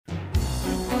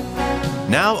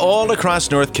Now all across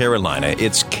North Carolina,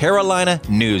 it's Carolina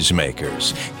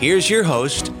Newsmakers. Here's your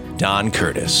host, Don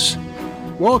Curtis.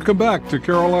 Welcome back to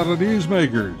Carolina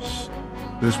Newsmakers.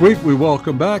 This week we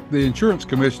welcome back the Insurance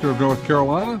Commissioner of North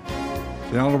Carolina,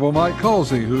 the Honorable Mike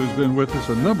Causey, who has been with us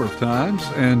a number of times,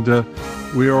 and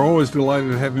we are always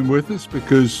delighted to have him with us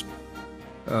because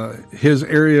his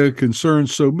area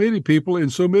concerns so many people in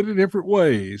so many different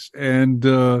ways. And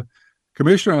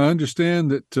Commissioner, I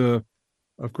understand that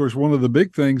of course, one of the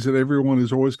big things that everyone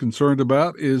is always concerned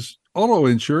about is auto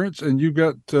insurance, and you've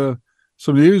got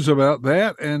some news about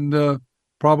that and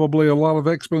probably a lot of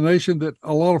explanation that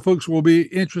a lot of folks will be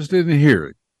interested in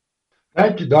hearing.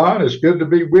 Thank you, Don. It's good to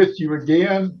be with you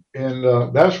again.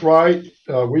 And that's right.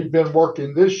 We've been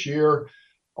working this year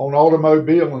on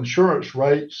automobile insurance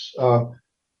rates.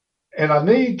 And I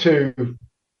need to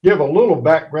give a little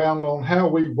background on how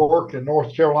we work in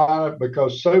North Carolina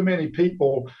because so many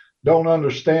people don't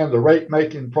understand the rate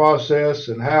making process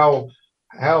and how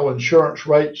insurance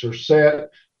rates are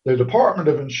set. The Department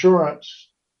of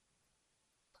Insurance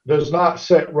does not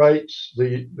set rates.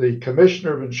 The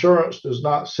Commissioner of Insurance does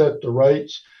not set the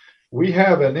rates. We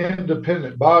have an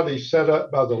independent body set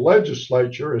up by the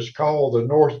legislature. It's called the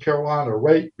North Carolina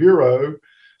Rate Bureau.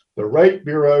 The Rate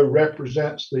Bureau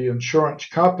represents the insurance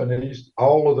companies,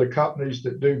 all of the companies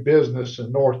that do business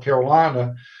in North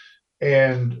Carolina.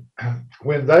 And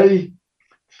when they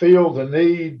feel the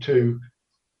need to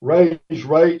raise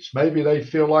rates, maybe they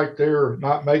feel like they're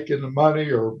not making the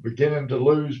money or beginning to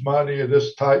lose money or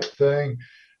this type thing,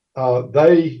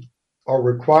 they are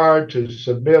required to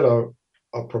submit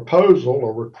a proposal,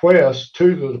 a request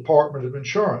to the Department of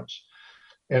Insurance.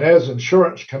 And as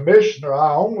insurance commissioner,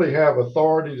 I only have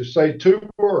authority to say two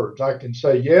words. I can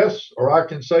say yes or I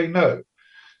can say no.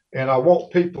 And I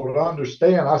want people to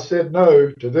understand, I said no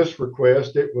to this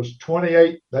request. It was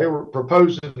 28. They were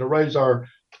proposing to raise our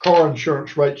car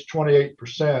insurance rates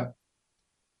 28%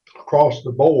 across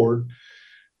the board.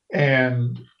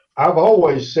 And I've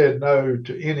always said no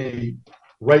to any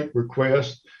rate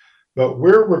request, but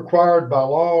we're required by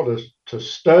law to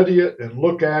study it and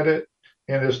look at it.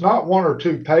 And it's not one or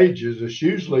two pages. It's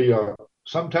usually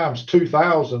sometimes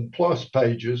 2,000 plus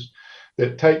pages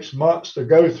that takes months to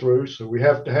go through. So we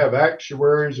have to have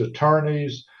actuaries,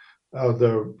 attorneys,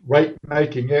 the rate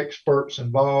making experts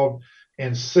involved,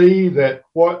 and see that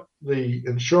what the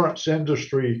insurance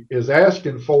industry is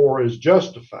asking for is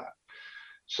justified.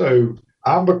 So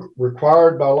I'm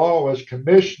required by law as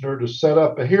commissioner to set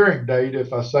up a hearing date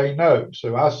if I say no.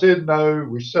 So I said no.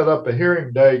 We set up a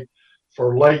hearing date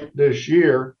for late this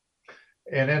year.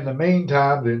 And in the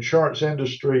meantime, the insurance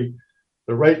industry,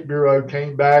 the Rate Bureau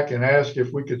came back and asked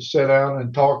if we could sit down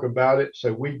and talk about it.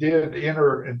 So we did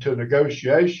enter into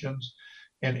negotiations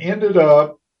and ended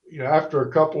up, after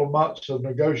a couple of months of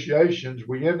negotiations,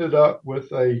 we ended up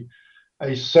with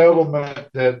a settlement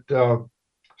that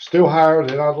still higher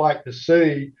than I'd like to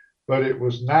see, but it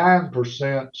was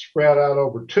 9% spread out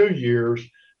over 2 years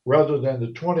rather than the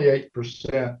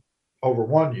 28% over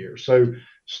 1 year. So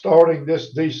starting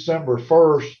this December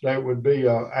 1st, that would be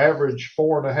an average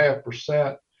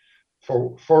 4.5%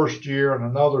 for first year and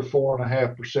another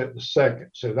 4.5% the second.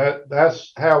 So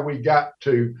that's how we got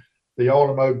to the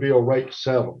automobile rate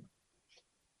settlement.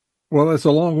 Well, that's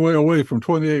a long way away from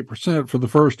 28% for the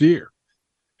first year.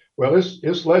 Well,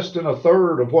 it's less than a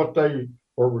third of what they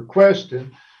were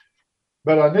requesting.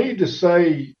 But I need to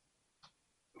say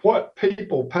what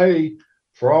people pay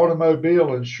for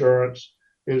automobile insurance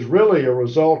is really a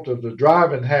result of the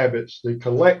driving habits, the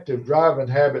collective driving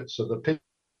habits of the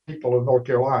people of North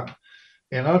Carolina.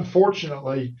 And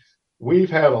unfortunately, we've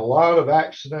had a lot of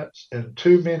accidents and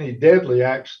too many deadly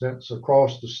accidents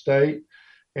across the state.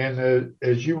 And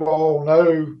as you all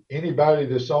know, anybody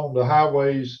that's on the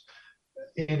highways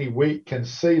any week can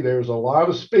see there's a lot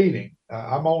of speeding.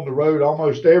 I'm on the road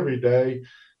almost every day,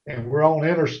 and we're on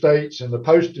interstates, and the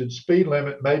posted speed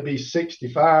limit may be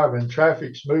 65, and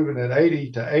traffic's moving at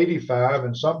 80 to 85,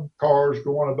 and some cars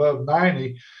going above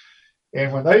 90.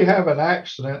 And when they have an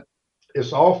accident,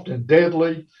 it's often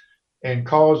deadly and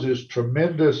causes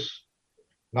tremendous,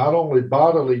 not only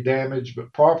bodily damage,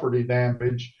 but property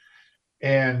damage.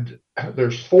 And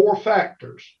there's 4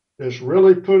 factors that's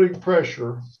really putting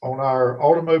pressure on our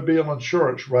automobile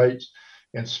insurance rates.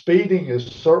 And speeding is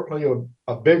certainly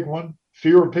a big one.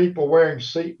 Fewer people wearing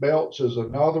seat belts is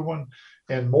another one.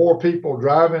 And more people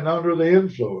driving under the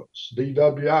influence,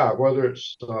 DWI, whether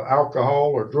it's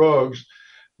alcohol or drugs.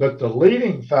 But the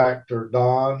leading factor,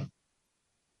 Don,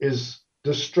 is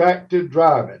distracted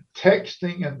driving,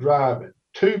 texting and driving.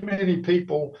 Too many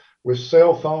people with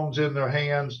cell phones in their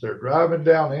hands. They're driving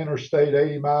down the interstate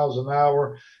 80 miles an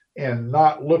hour and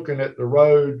not looking at the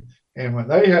road. And when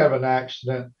they have an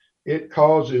accident, it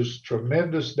causes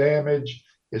tremendous damage.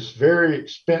 It's very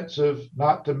expensive,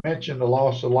 not to mention the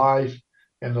loss of life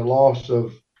and the loss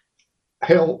of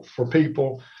health for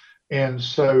people. And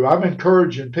so I'm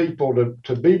encouraging people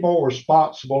to be more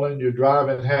responsible in your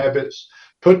driving habits.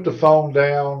 Put the phone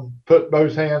down, put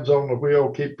both hands on the wheel,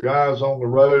 keep your eyes on the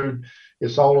road.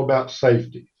 It's all about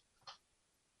safety.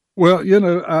 Well,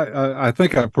 I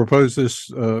think I proposed this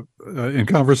in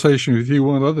conversation with you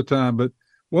one other time, but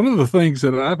one of the things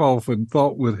that I've often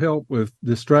thought would help with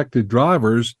distracted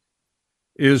drivers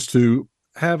is to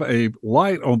have a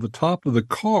light on the top of the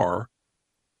car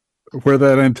where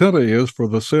that antenna is for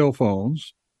the cell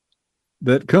phones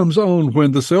that comes on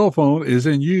when the cell phone is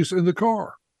in use in the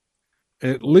car.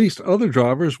 At least other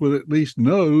drivers would at least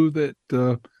know that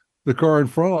the car in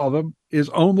front of them is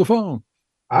on the phone.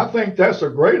 I think that's a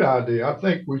great idea. I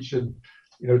think we should,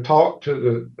 talk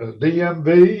to the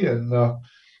DMV and the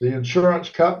insurance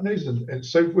companies and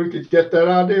see if we could get that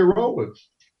idea rolling.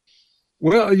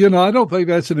 Well, I don't think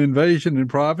that's an invasion in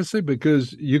privacy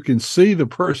because you can see the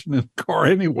person in the car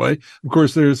anyway. Of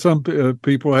course, there's some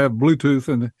people have Bluetooth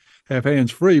and have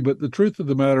hands free, but the truth of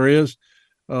the matter is,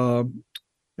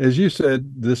 as you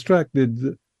said,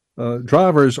 distracted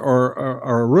drivers are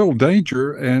a real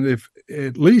danger. And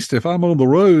at least if I'm on the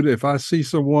road, if I see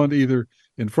someone either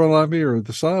in front of me or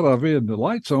the side of me and the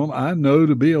light's on, I know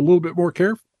to be a little bit more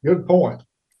careful. Good point.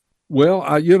 Well,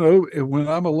 when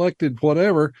I'm elected,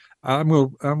 whatever, I'm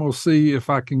gonna see if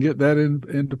I can get that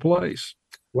into place.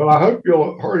 Well, I hope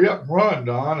you'll hurry up and run,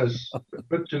 Don.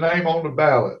 Put your name on the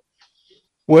ballot.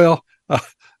 Well,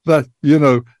 that's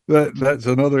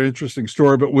another interesting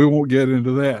story, but we won't get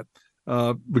into that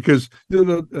because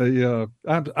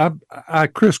I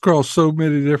crisscross so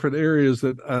many different areas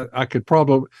that I could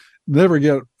probably never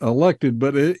get elected.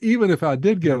 But even if I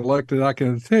did get elected, I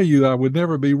can tell you I would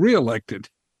never be reelected.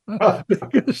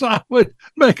 Because I would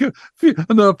make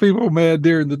enough people mad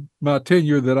during my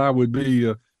tenure that I would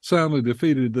be soundly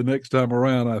defeated the next time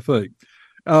around, I think.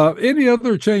 Any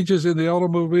other changes in the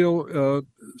automobile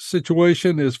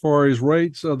situation as far as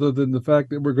rates, other than the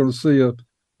fact that we're going to see a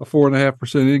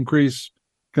 4.5% increase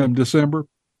come December?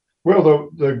 Well,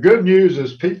 the good news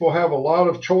is people have a lot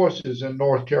of choices in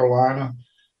North Carolina.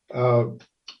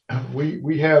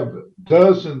 We have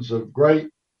dozens of great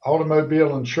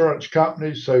automobile insurance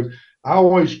companies. So I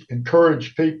always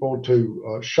encourage people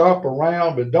to shop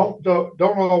around, but don't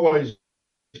always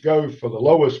go for the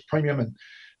lowest premium, and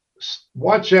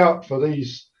watch out for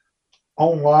these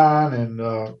online and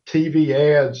TV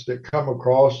ads that come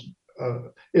across.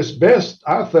 It's best,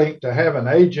 I think, to have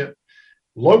an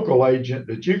local agent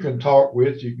that you can talk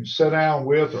with, you can sit down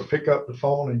with, or pick up the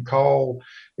phone and call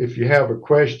if you have a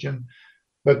question.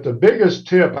 But the biggest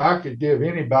tip I could give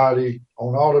anybody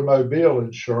on automobile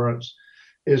insurance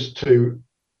is to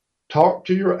talk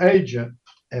to your agent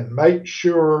and make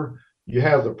sure you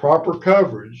have the proper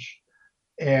coverage,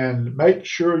 and make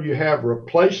sure you have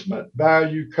replacement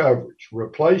value coverage.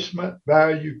 Replacement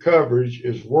value coverage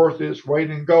is worth its weight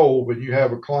in gold when you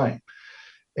have a claim.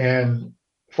 And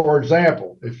for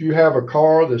example, if you have a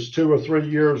car that's 2 or 3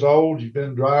 years old, you've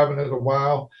been driving it a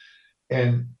while,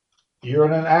 and you're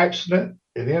in an accident,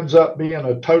 it ends up being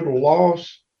a total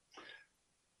loss,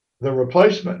 the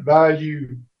replacement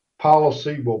value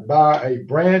policy will buy a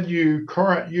brand new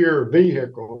current year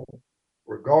vehicle,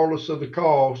 regardless of the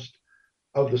cost,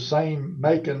 of the same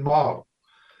make and model.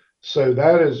 So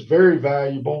that is very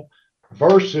valuable,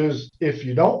 versus if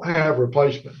you don't have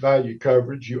replacement value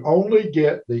coverage, you only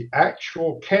get the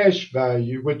actual cash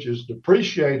value, which is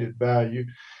depreciated value.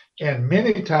 And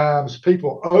many times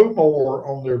people owe more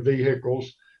on their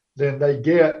vehicles than they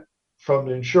get from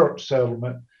the insurance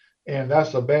settlement. And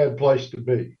that's a bad place to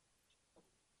be.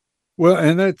 Well,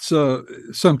 and that's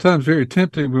sometimes very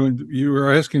tempting when you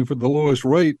are asking for the lowest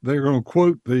rate. They're going to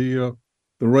quote the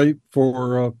rate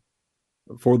for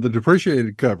the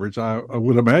depreciated coverage. I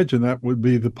would imagine that would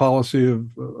be the policy of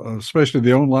especially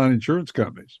the online insurance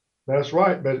companies. That's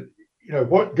right. But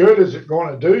what good is it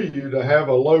going to do you to have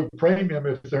a low premium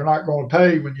if they're not going to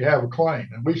pay when you have a claim?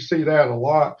 And we see that a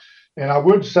lot. And I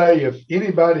would say if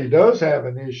anybody does have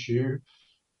an issue,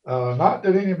 not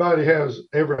that anybody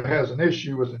ever has an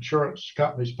issue with insurance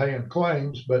companies paying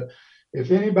claims, but if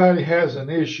anybody has an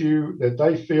issue that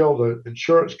they feel the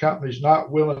insurance company's not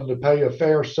willing to pay a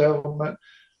fair settlement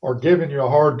or giving you a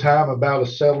hard time about a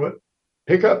settlement,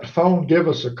 pick up the phone, give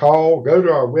us a call, go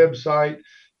to our website,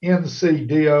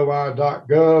 ncdoi.gov,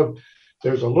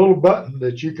 there's a little button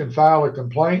that you can file a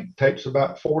complaint. It takes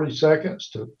about 40 seconds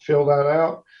to fill that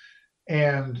out.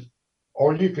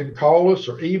 Or you can call us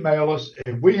or email us.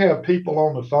 And we have people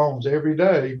on the phones every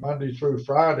day, Monday through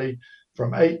Friday,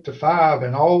 from 8 to 5.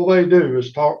 And all they do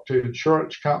is talk to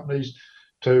insurance companies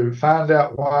to find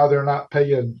out why they're not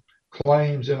paying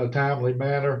claims in a timely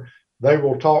manner. They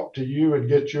will talk to you and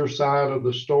get your side of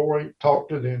the story, talk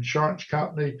to the insurance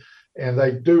company, and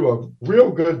they do a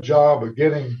real good job of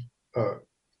getting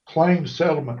claim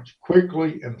settlements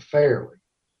quickly and fairly.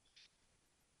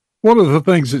 One of the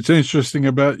things that's interesting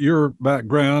about your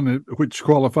background, which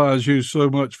qualifies you so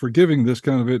much for giving this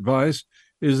kind of advice,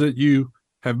 is that you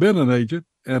have been an agent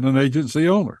and an agency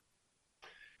owner.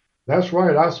 That's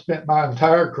right. I spent my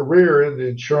entire career in the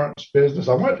insurance business.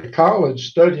 I went to college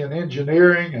studying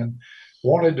engineering and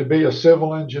wanted to be a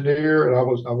civil engineer. And I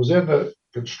was in the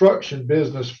construction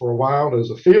business for a while as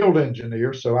a field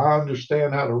engineer, so I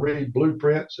understand how to read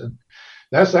blueprints, and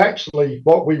that's actually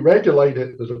what we regulate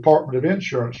at the Department of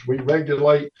Insurance. We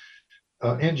regulate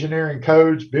engineering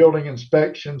codes, building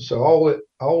inspections, so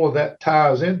all of that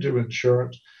ties into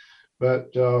insurance.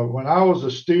 But when I was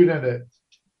a student at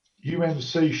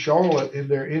UNC Charlotte in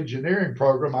their engineering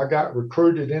program, I got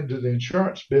recruited into the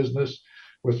insurance business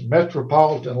with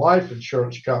Metropolitan Life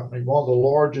Insurance Company, one of the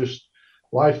largest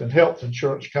life and health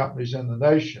insurance companies in the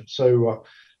nation. So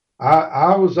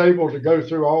I was able to go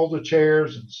through all the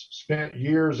chairs and spent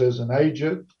years as an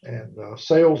agent and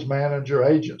sales manager,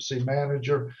 agency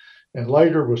manager, and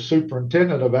later was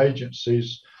superintendent of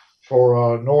agencies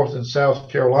for North and South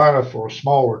Carolina for a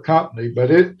smaller company.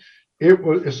 But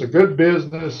it's a good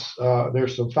business.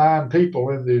 There's some fine people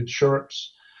in the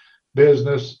insurance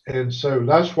business. And so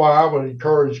that's why I would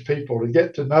encourage people to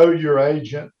get to know your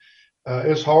agent.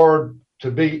 It's hard to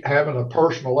be having a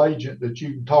personal agent that you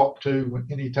can talk to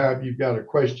anytime you've got a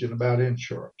question about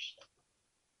insurance.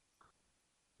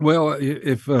 Well,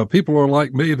 if people are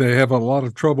like me, they have a lot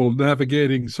of trouble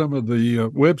navigating some of the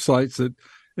websites that,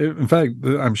 in fact,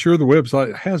 I'm sure the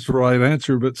website has the right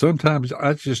answer, but sometimes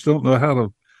I just don't know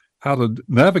how to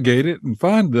navigate it and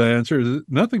find the answer.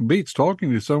 Nothing beats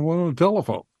talking to someone on the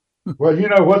telephone. Well, you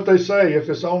know what they say, if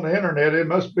it's on the internet, it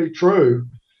must be true.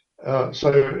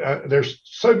 So there's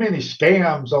so many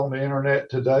scams on the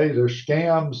internet today. There's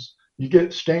scams. You get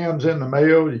scams in the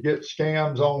mail. You get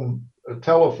scams on a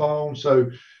telephone.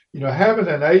 So, having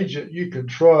an agent you can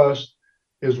trust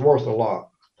is worth a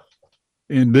lot.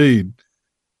 Indeed.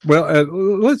 Well,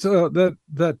 let's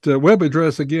that web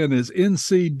address again is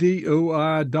ncdoi.gov.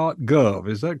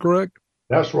 Is that correct?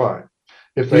 That's right.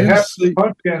 If they have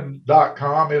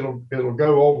pumpkin.com, it'll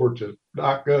go over to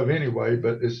 .gov anyway,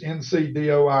 but it's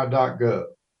ncdoi.gov.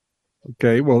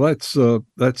 Okay, well, that's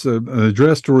an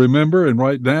address to remember and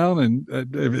write down, and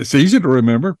it's easy to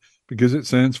remember because it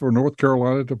stands for North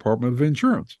Carolina Department of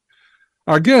Insurance.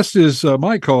 Our guest is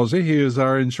Mike Causey. He is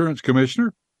our insurance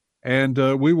commissioner, and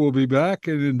we will be back.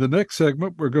 And in the next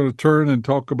segment, we're going to turn and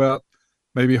talk about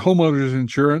maybe homeowners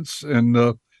insurance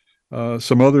and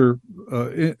some other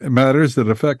matters that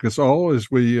affect us all as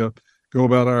we go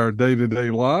about our day-to-day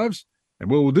lives. And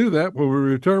we will do that when we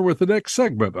return with the next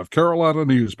segment of Carolina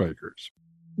Newsmakers.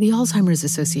 The Alzheimer's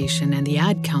Association and the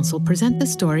Ad Council present the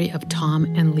story of Tom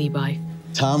and Levi.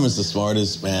 Tom is the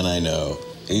smartest man I know.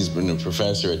 He's been a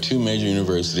professor at 2 major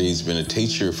universities, been a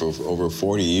teacher for over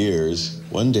 40 years.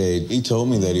 One day, he told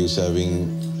me that he was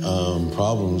having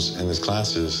problems in his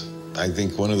classes. I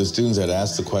think one of the students had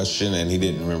asked the question and he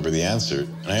didn't remember the answer.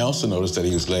 And I also noticed that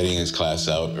he was letting his class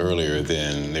out earlier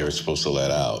than they were supposed to let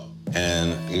out.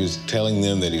 And he was telling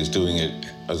them that he was doing it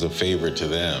as a favor to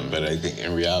them, but I think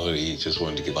in reality, he just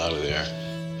wanted to get out of there.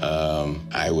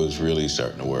 I was really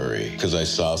starting to worry because I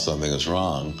saw something was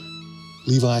wrong.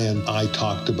 Levi and I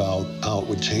talked about how it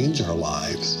would change our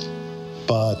lives,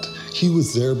 but he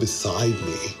was there beside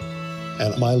me,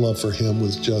 and my love for him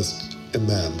was just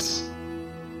immense.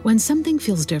 When something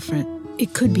feels different,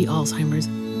 it could be Alzheimer's.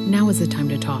 Now is the time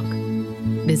to talk.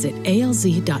 Visit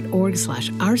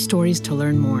alz.org/ourstories to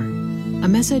learn more. A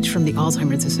message from the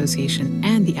Alzheimer's Association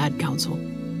and the Ad Council.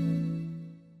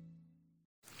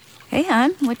 Hey,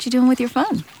 hon, what you doing with your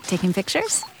phone? Taking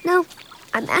pictures? No,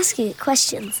 I'm asking it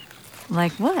questions.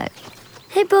 Like what?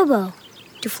 Hey, Bobo,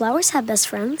 do flowers have best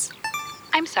friends?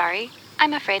 I'm sorry.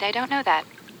 I'm afraid I don't know that.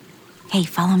 Hey,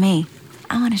 follow me.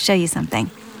 I want to show you something.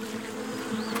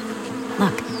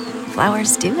 Look,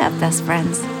 flowers do have best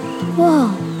friends.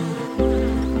 Whoa.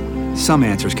 Some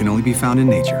answers can only be found in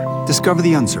nature. Discover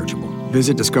the unsearchable.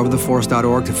 Visit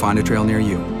discovertheforest.org to find a trail near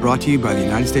you. Brought to you by the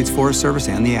United States Forest Service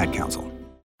and the Ad Council.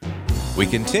 We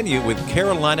continue with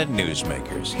Carolina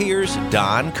Newsmakers. Here's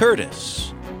Don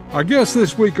Curtis. Our guest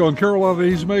this week on Carolina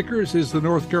Newsmakers is the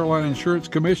North Carolina Insurance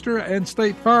Commissioner and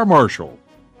State Fire Marshal,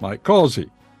 Mike Causey.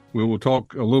 We will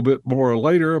talk a little bit more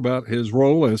later about his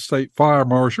role as State Fire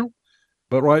Marshal,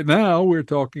 but right now we're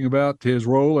talking about his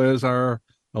role as our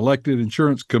elected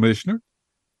Insurance Commissioner.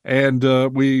 And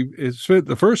we spent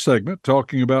the first segment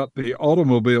talking about the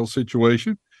automobile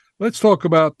situation. Let's talk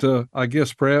about, I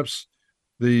guess, perhaps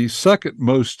the second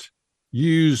most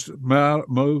used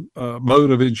mode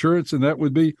of insurance, and that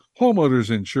would be homeowners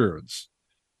insurance.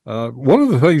 One of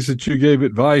the things that you gave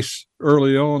advice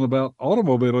early on about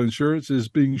automobile insurance is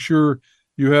being sure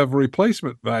you have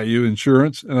replacement value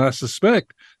insurance, and I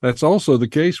suspect that's also the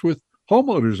case with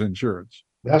homeowners insurance.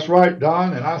 That's right,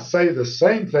 Don, and I say the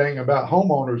same thing about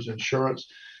homeowners insurance.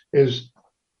 Is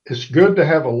it's good to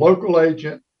have a local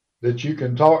agent that you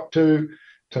can talk to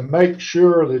make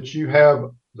sure that you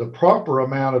have the proper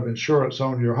amount of insurance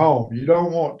on your home. You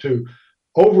don't want to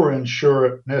over-insure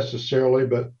it necessarily,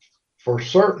 but for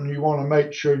certain, you want to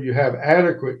make sure you have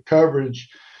adequate coverage.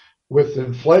 With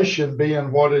inflation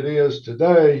being what it is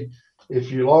today, if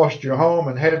you lost your home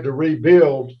and had to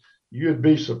rebuild, you'd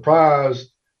be surprised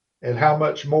at how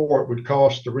much more it would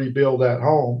cost to rebuild that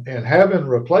home. And having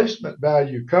replacement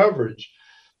value coverage,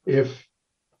 if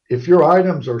your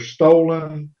items are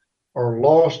stolen or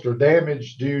lost or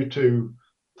damaged due to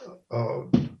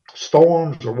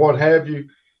storms or what have you,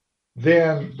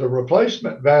 then the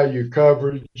replacement value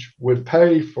coverage would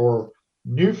pay for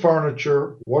new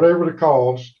furniture, whatever the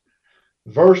cost,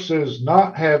 versus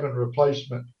not having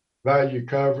replacement value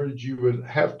coverage. You would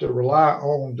have to rely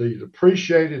on the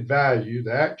depreciated value,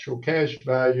 the actual cash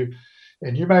value,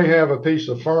 and you may have a piece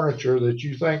of furniture that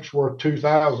you think's worth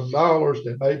 $2,000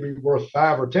 that may be worth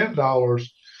 $5 or $10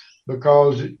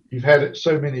 because you've had it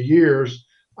so many years.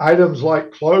 Items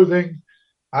like clothing,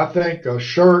 I think a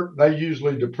shirt, they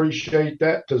usually depreciate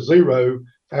that to zero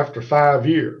after 5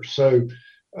 years. So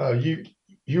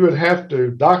you would have to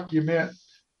document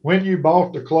when you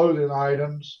bought the clothing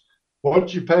items,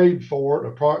 what you paid for it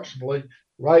approximately,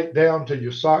 right down to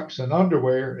your socks and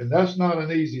underwear, and that's not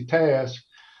an easy task.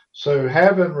 So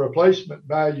having replacement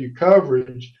value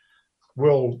coverage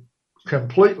will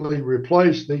completely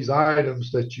replace these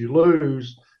items that you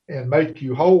lose and make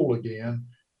you whole again.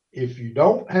 If you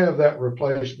don't have that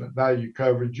replacement value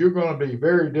coverage, you're going to be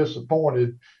very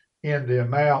disappointed in the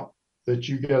amount that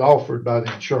you get offered by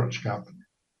the insurance company.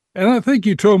 And I think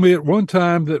you told me at one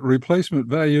time that replacement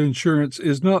value insurance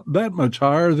is not that much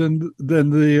higher than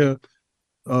the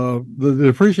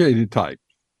depreciated type.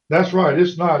 That's right.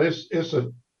 It's not. It's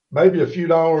maybe a few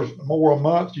dollars more a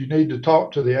month. You need to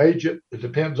talk to the agent. It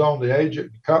depends on the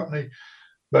agent and company,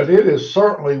 but it is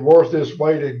certainly worth its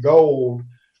weight in gold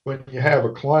when you have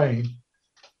a claim.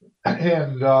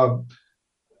 And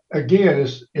again,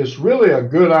 it's really a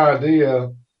good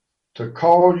idea to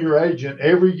call your agent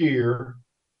every year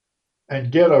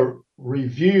and get a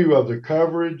review of the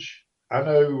coverage. I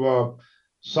know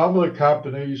some of the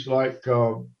companies like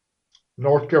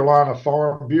North Carolina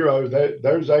Farm Bureau,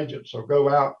 those agents will go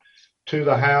out to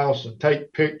the house and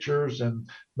take pictures and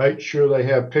make sure they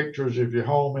have pictures of your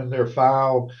home in their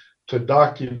file to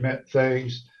document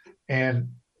things. And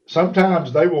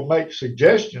sometimes they will make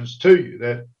suggestions to you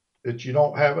that you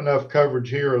don't have enough coverage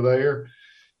here or there.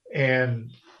 And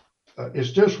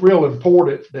it's just real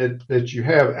important that you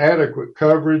have adequate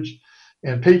coverage.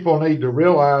 And people need to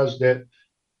realize that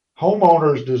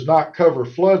homeowners does not cover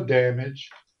flood damage.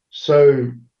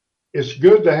 So it's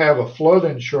good to have a flood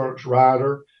insurance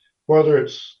rider, whether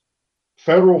it's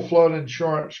federal flood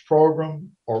insurance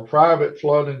program or private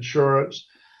flood insurance.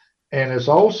 And it's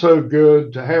also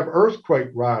good to have earthquake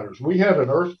riders. We had an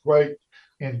earthquake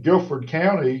in Guilford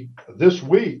County this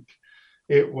week.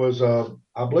 It was, I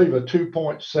believe, a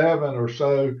 2.7 or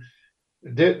so.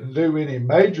 It didn't do any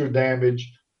major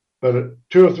damage. But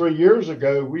 2 or 3 years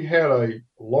ago, we had a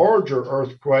larger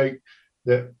earthquake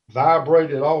that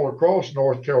vibrated all across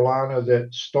North Carolina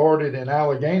that started in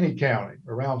Allegheny County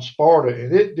around Sparta.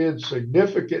 And it did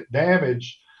significant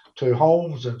damage to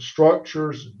homes and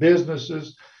structures,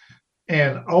 businesses.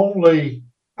 And I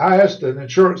asked an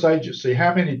insurance agency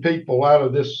how many people out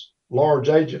of this large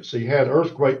agency had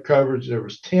earthquake coverage. There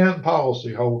was 10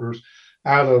 policyholders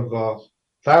out of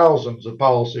thousands of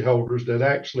policyholders that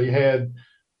actually had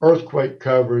earthquake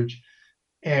coverage.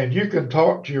 And you can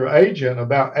talk to your agent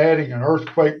about adding an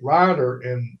earthquake rider.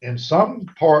 In some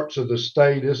parts of the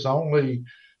state, it's only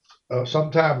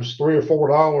sometimes $3 or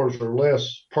 $4 or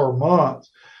less per month.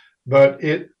 But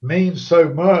it means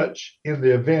so much in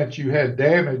the event you had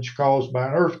damage caused by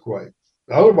an earthquake.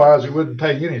 Otherwise, it wouldn't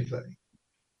pay anything.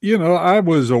 I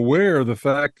was aware of the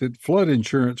fact that flood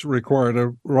insurance required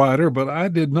a rider, but I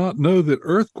did not know that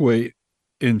earthquake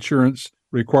insurance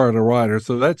required a rider.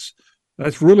 So that's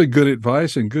really good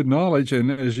advice and good knowledge. And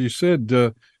as you said,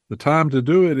 the time to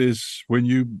do it is when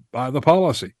you buy the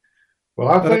policy. Well,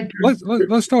 I think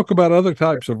let's talk about other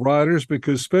types of riders,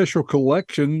 because special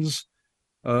collections,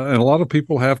 and a lot of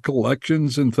people have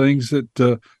collections and things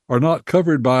that are not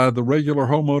covered by the regular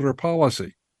homeowner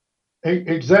policy.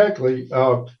 exactly,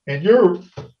 and you're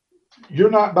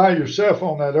not by yourself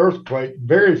on that earthquake.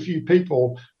 Very few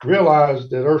people realize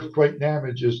that earthquake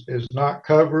damage is not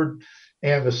covered,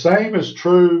 and the same is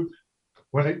true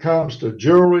when it comes to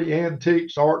jewelry,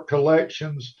 antiques, art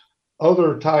collections,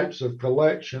 other types of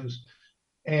collections.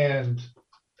 And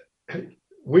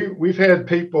we've had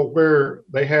people where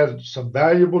they had some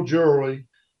valuable jewelry,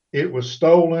 it was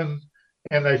stolen,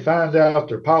 and they find out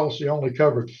their policy only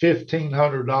covered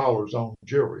 $1,500 on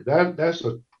jewelry. That's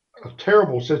a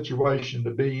terrible situation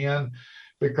to be in,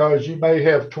 because you may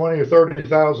have $20,000 or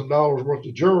 $30,000 worth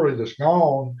of jewelry that's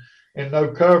gone and no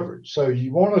coverage. So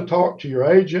you want to talk to your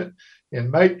agent and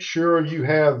make sure you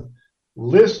have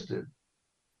listed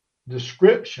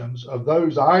descriptions of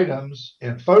those items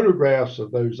and photographs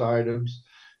of those items,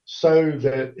 so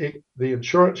that the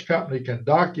insurance company can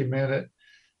document it.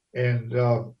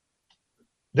 And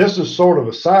this is sort of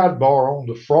a sidebar on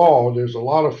the fraud. There's a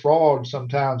lot of fraud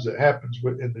sometimes that happens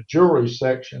in the jewelry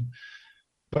section,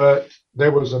 but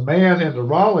there was a man in the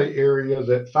Raleigh area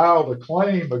that filed a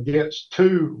claim against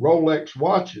 2 Rolex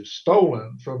watches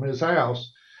stolen from his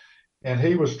house, and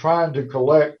he was trying to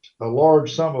collect a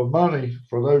large sum of money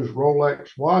for those Rolex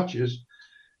watches.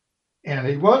 And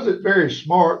he wasn't very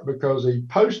smart, because he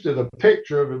posted a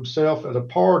picture of himself at a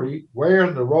party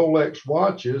wearing the Rolex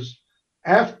watches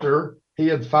after he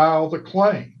had filed the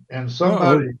claim. And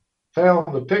somebody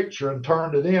found the picture and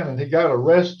turned it in, and he got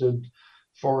arrested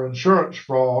for insurance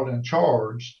fraud and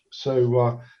charged.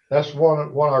 So that's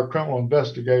one our criminal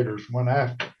investigators went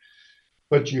after.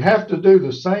 But you have to do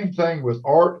the same thing with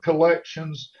art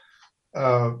collections.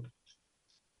 In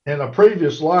a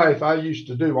previous life, I used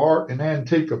to do art and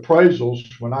antique appraisals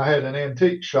when I had an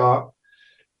antique shop.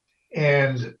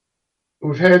 And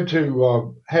we've had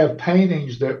to have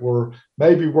paintings that were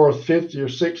maybe worth $50,000 or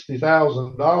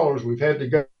 $60,000. We've had to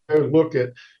go look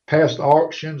at past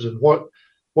auctions and what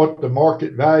the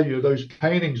market value of those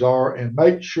paintings are, and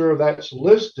make sure that's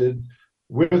listed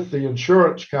with the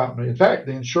insurance company. In fact,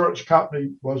 the insurance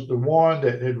company was the one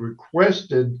that had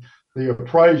requested the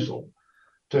appraisal.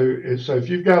 So if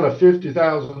you've got a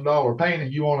 $50,000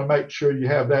 painting, you want to make sure you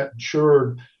have that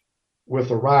insured with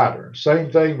a rider.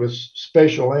 Same thing with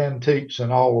special antiques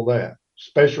and all of that.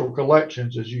 Special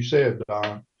collections, as you said, Don.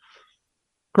 Of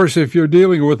course, if you're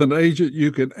dealing with an agent,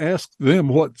 you can ask them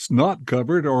what's not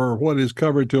covered or what is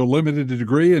covered to a limited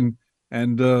degree, and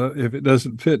if it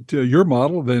doesn't fit your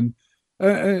model, then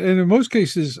and in most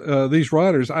cases, these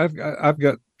riders, I've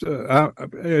got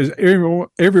as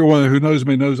everyone who knows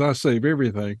me knows, I save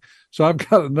everything, so I've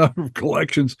got a number of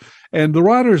collections, and the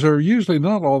riders are usually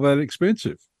not all that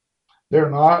expensive.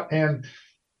 They're not, and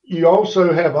you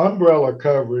also have umbrella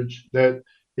coverage, that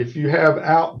if you have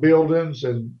outbuildings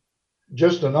and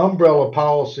just an umbrella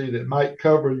policy that might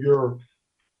cover your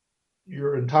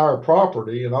entire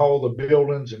property and all the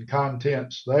buildings and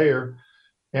contents there.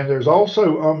 And there's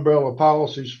also umbrella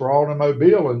policies for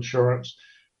automobile insurance,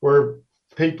 where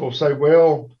people say,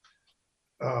 well,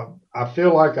 I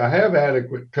feel like I have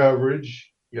adequate coverage.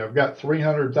 I've got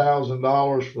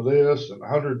 $300,000 for this and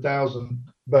 $100,000,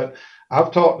 but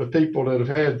I've talked to people that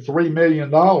have had $3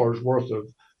 million worth of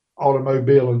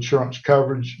automobile insurance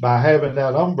coverage by having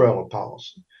that umbrella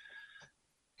policy.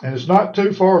 And it's not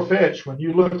too far-fetched when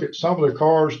you look at some of the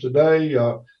cars today,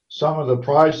 some of the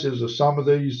prices of some of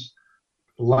these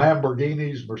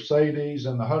Lamborghinis, Mercedes,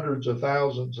 in the hundreds of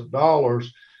thousands of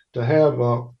dollars, to have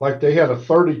like they had a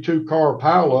 32 car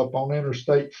pileup on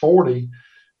Interstate 40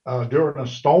 during a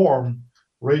storm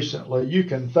recently. You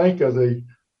can think of the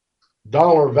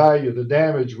dollar value of the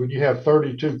damage when you have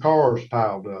 32 cars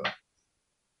piled up.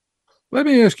 Let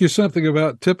me ask you something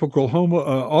about typical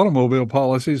automobile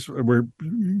policies. We're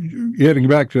getting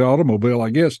back to automobile, I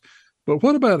guess. But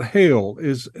what about hail?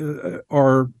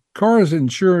 Are cars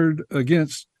insured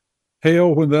against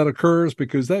hail when that occurs?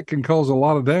 Because that can cause a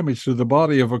lot of damage to the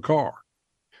body of a car.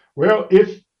 Well,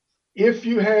 if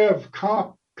you have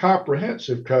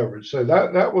comprehensive coverage, so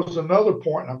that was another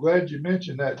point. I'm glad you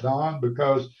mentioned that, Don,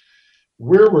 because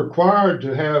we're required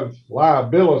to have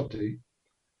liability.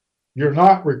 You're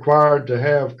not required to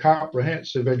have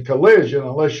comprehensive and collision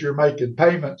unless you're making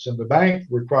payments and the bank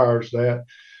requires that.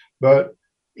 But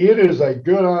it is a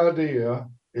good idea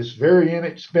it's very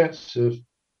inexpensive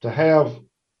to have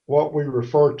what we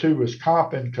refer to as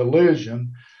comp and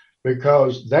collision,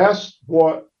 because that's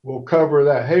what will cover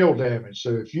that hail damage.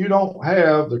 So if you don't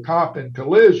have the comp and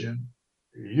collision,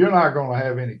 you're not going to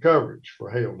have any coverage for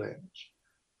hail damage.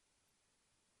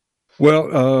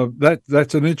 Well,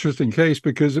 that's an interesting case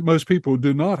because most people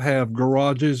do not have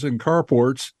garages and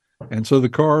carports, and so the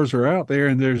cars are out there,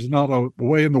 and there's not a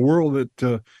way in the world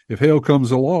that if hail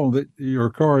comes along, that your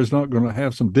car is not going to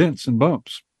have some dents and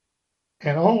bumps.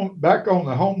 And back on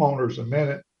the homeowners a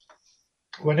minute,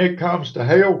 when it comes to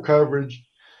hail coverage,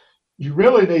 you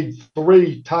really need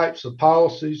 3 types of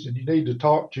policies, and you need to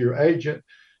talk to your agent.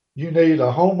 You need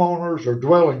a homeowners or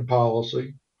dwelling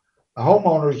policy. A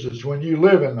homeowners is when you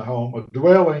live in the home. A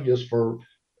dwelling is for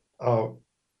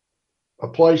a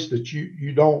place that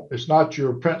you don't, it's not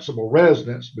your principal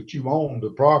residence, but you own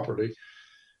the property.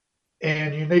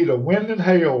 And you need a wind and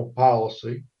hail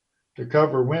policy to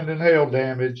cover wind and hail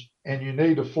damage, and you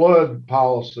need a flood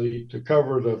policy to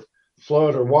cover the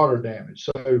flood or water damage.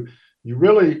 So you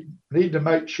really need to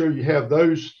make sure you have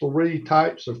those 3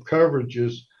 types of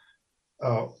coverages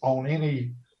on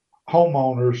any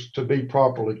homeowners to be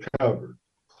properly covered.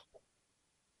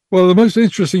 Well, the most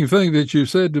interesting thing that you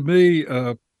said to me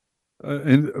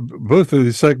in both of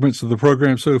the segments of the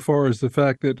program so far is the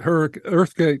fact that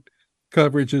earthquake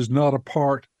coverage is not a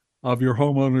part of your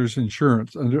homeowner's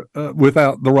insurance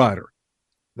without the rider.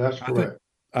 That's correct.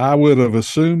 I would have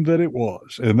assumed that it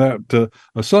was, and that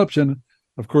assumption,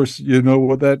 of course, you know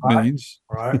what that means.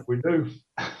 Right, we do.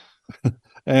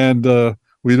 And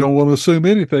we don't want to assume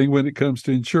anything when it comes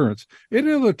to insurance.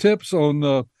 Any other tips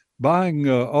on buying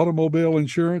automobile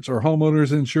insurance or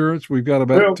homeowners insurance? We've got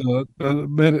about a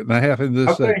minute and a half in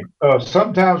this segment. I think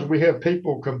sometimes we have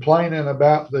people complaining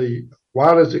about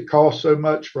why does it cost so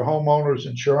much for homeowners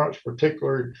insurance,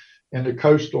 particularly in the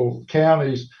coastal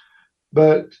counties.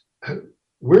 But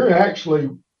we're actually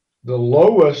the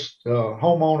lowest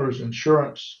homeowners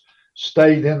insurance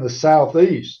state in the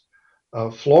Southeast.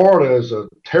 Florida is a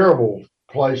terrible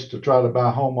place to try to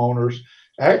buy homeowners.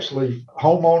 Actually,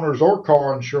 homeowners or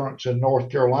car insurance in North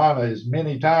Carolina is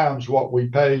many times what we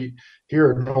pay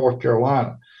here in North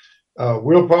Carolina.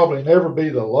 We'll probably never be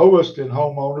the lowest in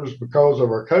homeowners because of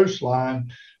our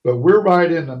coastline, but we're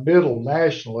right in the middle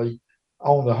nationally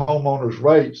on the homeowners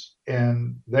rates.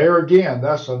 And there again,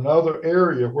 that's another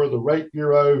area where the Rate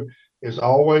Bureau is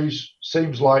always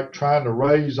seems like trying to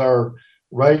raise our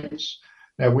rates.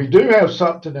 Now, we do have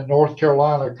something in North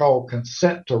Carolina called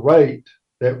consent to rate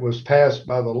that was passed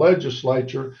by the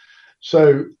legislature.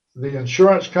 So the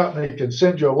insurance company can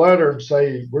send you a letter and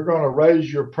say, we're going to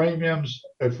raise your premiums.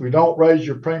 If we don't raise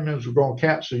your premiums, we're going to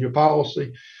cancel your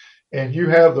policy. And you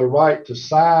have the right to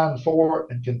sign for it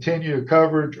and continue your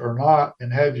coverage or not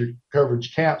and have your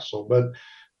coverage canceled. But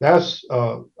that's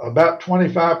about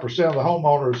 25% of the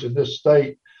homeowners in this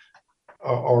state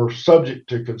are subject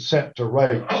to consent to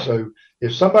rate. So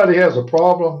if somebody has a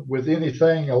problem with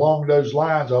anything along those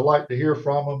lines, I'd like to hear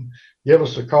from them. Give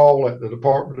us a call at the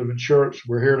Department of Insurance.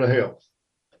 We're here to help.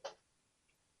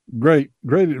 Great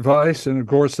advice. And of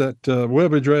course, that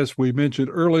web address we mentioned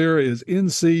earlier is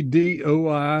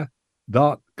ncdoi.gov.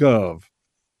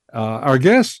 Our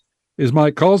guest is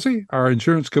Mike Causey, our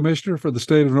insurance commissioner for the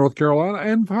state of North Carolina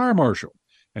and fire marshal.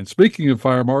 And speaking of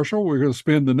fire marshal, we're going to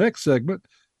spend the next segment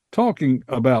talking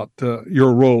about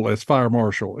your role as fire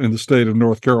marshal in the state of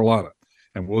North Carolina.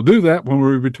 And we'll do that when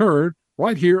we return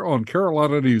right here on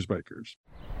Carolina Newsmakers.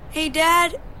 Hey,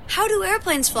 Dad, how do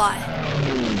airplanes fly?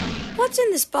 What's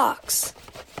in this box?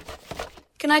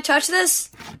 Can I touch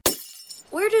this?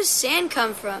 Where does sand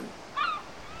come from?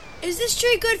 Is this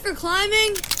tree good for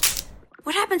climbing?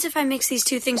 What happens if I mix these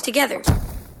 2 things together?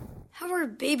 How are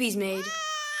babies made?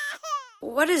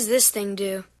 What does this thing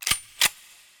do?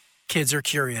 Kids are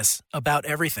curious about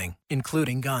everything,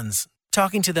 including guns.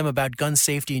 Talking to them about gun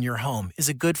safety in your home is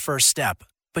a good first step,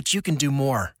 but you can do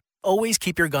more. Always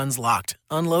keep your guns locked,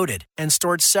 unloaded, and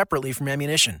stored separately from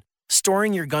ammunition.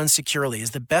 Storing your guns securely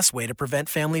is the best way to prevent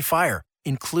family fire,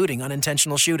 including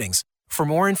unintentional shootings. For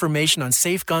more information on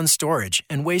safe gun storage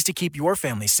and ways to keep your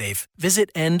family safe, visit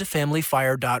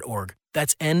endfamilyfire.org.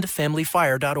 That's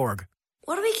endfamilyfire.org.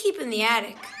 What do we keep in the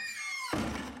attic?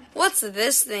 What's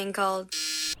this thing called?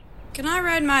 Can I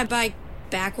ride my bike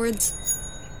backwards?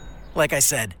 Like I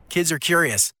said, kids are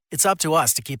curious. It's up to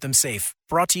us to keep them safe.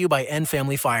 Brought to you by End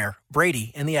Family Fire,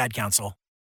 Brady, and the Ad Council.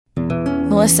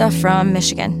 Melissa from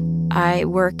Michigan. I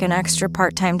work an extra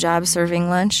part-time job serving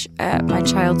lunch at my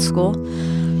child's school,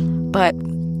 but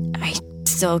I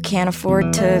still can't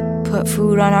afford to put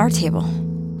food on our table.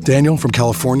 Daniel from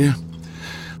California.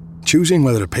 Choosing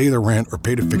whether to pay the rent or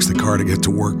pay to fix the car to get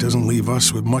to work doesn't leave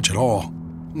us with much at all.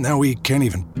 Now we can't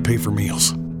even pay for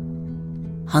meals.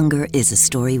 Hunger is a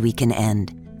story we can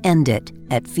end. End it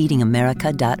at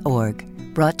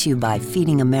feedingamerica.org. Brought to you by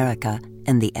Feeding America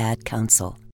and the Ad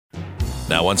Council.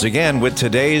 Now, once again, with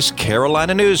today's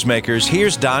Carolina Newsmakers,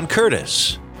 here's Don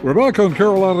Curtis. We're back on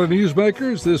Carolina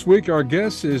Newsmakers. This week, our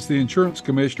guest is the Insurance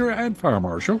Commissioner and Fire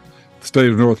Marshal of the state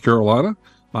of North Carolina,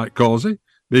 Mike Causey.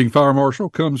 Being Fire Marshal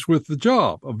comes with the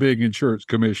job of being Insurance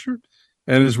Commissioner.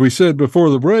 And as we said before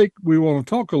the break, we want to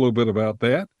talk a little bit about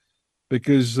that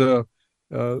because the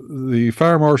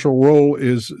Fire Marshal role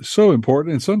is so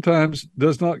important and sometimes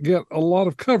does not get a lot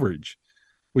of coverage.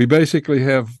 We basically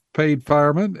have paid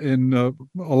firemen in a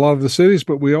lot of the cities,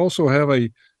 but we also have a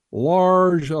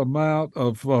large amount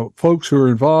of folks who are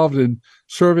involved in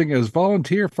serving as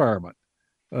volunteer firemen.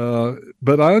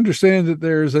 But I understand that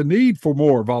there's a need for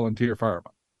more volunteer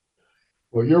firemen.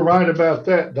 Well, you're right about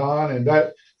that, Don. And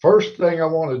that first thing I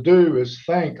want to do is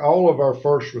thank all of our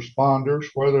first responders,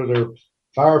 whether they're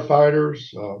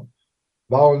firefighters,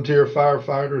 volunteer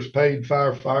firefighters, paid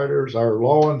firefighters, our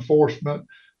law enforcement,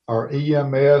 our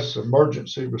EMS,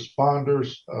 emergency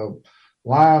responders,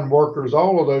 line workers,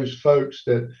 all of those folks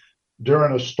that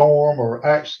during a storm or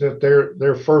accident,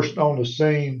 they're first on the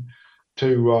scene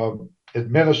to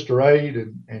administer aid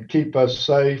and keep us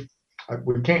safe.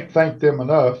 We can't thank them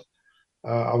enough.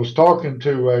 I was talking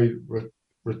to a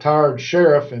retired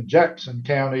sheriff in Jackson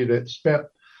County that spent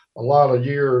a lot of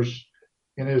years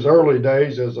in his early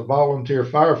days as a volunteer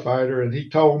firefighter, and he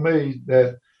told me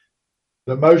that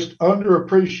the most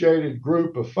underappreciated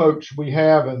group of folks we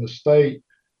have in the state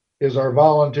is our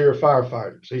volunteer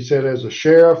firefighters. He said, as a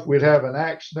sheriff, we'd have an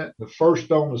accident. The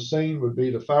first on the scene would be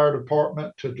the fire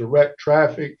department to direct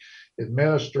traffic,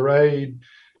 administer aid.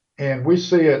 And we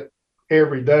see it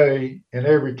every day in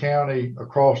every county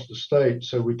across the state.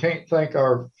 So we can't thank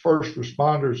our first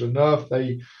responders enough.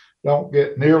 They don't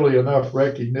get nearly enough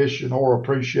recognition or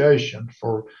appreciation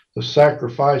for the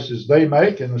sacrifices they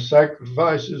make and the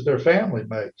sacrifices their family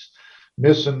makes,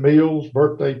 missing meals,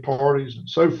 birthday parties, and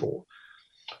so forth.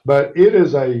 But it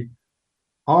is a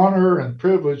honor and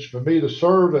privilege for me to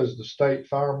serve as the state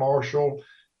fire marshal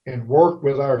and work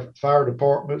with our fire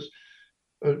departments.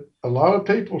 A lot of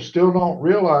people still don't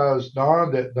realize,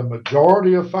 Don, that the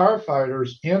majority of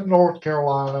firefighters in North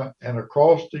Carolina and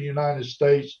across the United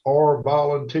States are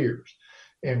volunteers.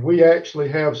 And we actually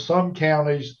have some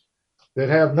counties that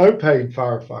have no paid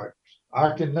firefighters.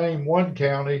 I can name one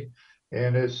county,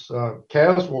 and it's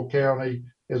Caswell County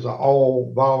is an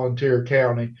all volunteer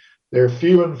county. They're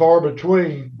few and far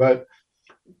between, but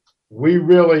we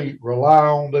really rely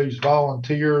on these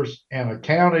volunteers, and a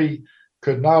county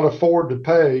could not afford to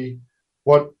pay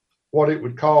what it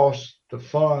would cost to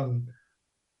fund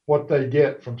what they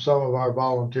get from some of our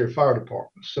volunteer fire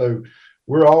departments. So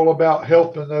we're all about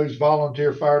helping those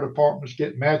volunteer fire departments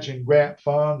get matching grant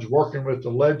funds, working with the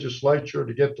legislature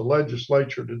to get the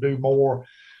legislature to do more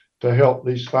to help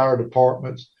these fire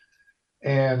departments.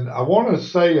 And I want to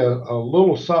say a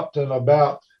little something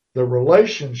about the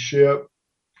relationship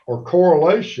or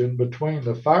correlation between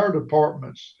the fire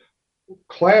department's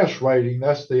class rating,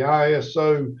 that's the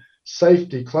ISO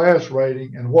safety class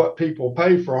rating, and what people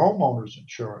pay for homeowners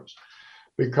insurance,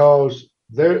 because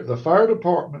the fire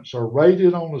departments are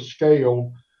rated on a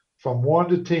scale from 1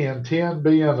 to 10, 10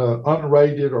 being an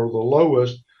unrated or the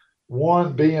lowest,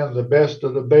 1 being the best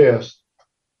of the best.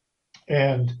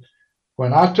 And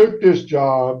when I took this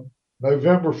job,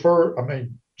 January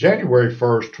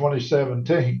 1st,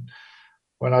 2017,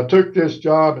 when I took this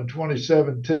job in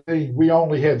 2017, we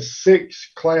only had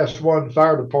 6 Class 1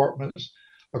 fire departments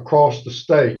across the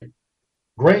state.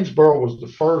 Greensboro was the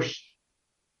first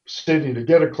city to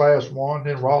get a Class 1,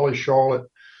 then Raleigh, Charlotte,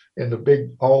 and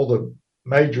all the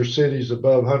major cities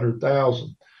above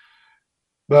 100,000.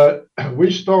 But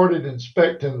we started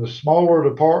inspecting the smaller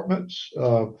departments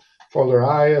for their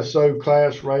ISO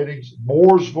class ratings.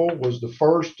 Mooresville was the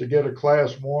first to get a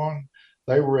Class 1.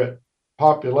 They were at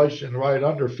population right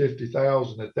under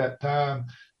 50,000 at that time.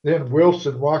 Then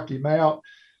Wilson, Rocky Mount.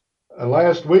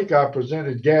 Last week I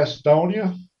presented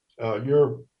Gastonia,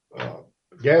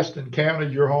 Gaston County,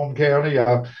 your home county.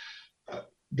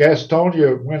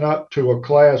 Gastonia went up to a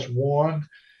Class 1.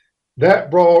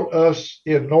 That brought us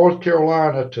in North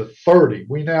Carolina to 30.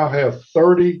 We now have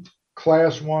 30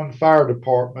 Class 1 fire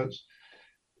departments.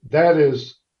 That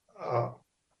is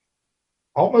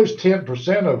almost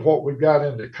 10% of what we've got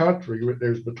in the country.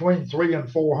 There's between 300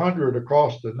 and 400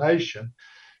 across the nation.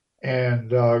 And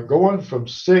going from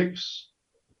 6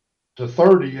 to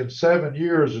 30 in 7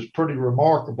 years is pretty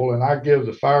remarkable. And I give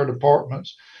the fire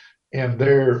departments and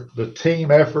the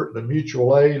team effort, the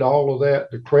mutual aid, all of that,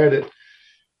 the credit.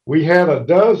 We had a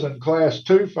dozen Class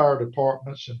 2 fire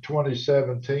departments in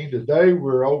 2017. Today,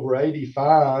 we're over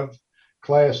 85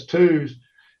 Class 2s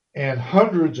and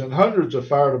hundreds of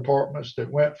fire departments that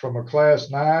went from a Class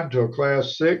 9 to a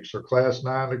Class 6 or Class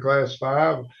 9 to Class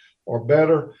 5 or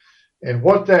better. And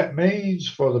what that means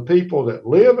for the people that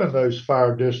live in those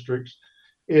fire districts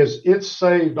is it's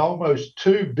saved almost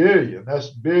 $2 billion, that's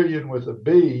billion with a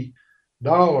B,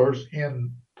 dollars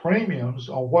in premiums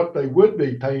on what they would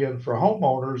be paying for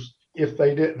homeowners if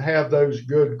they didn't have those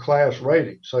good class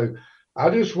ratings. So I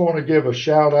just want to give a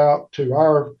shout out to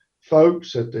our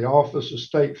folks at the Office of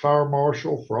State Fire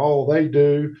Marshal for all they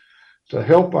do to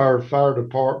help our fire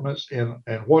departments and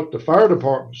what the fire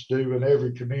departments do in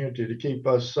every community to keep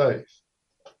us safe.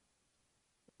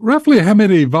 Roughly how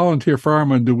many volunteer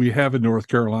firemen do we have in North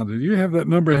Carolina? Do you have that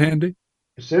number handy?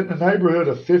 It's in the neighborhood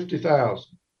of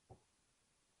 50,000.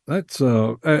 That's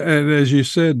and as you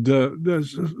said,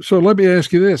 so let me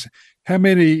ask you this: how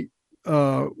many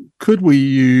could we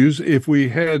use if we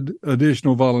had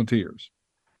additional volunteers?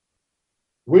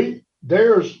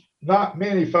 There's not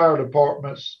many fire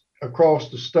departments across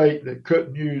the state that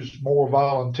couldn't use more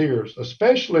volunteers,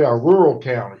 especially our rural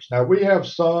counties. Now we have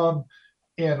some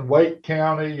in Wake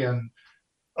County and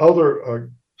other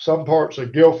some parts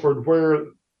of Guilford where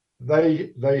they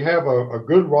have a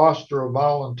good roster of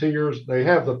volunteers. They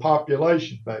have the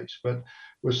population base, but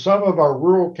with some of our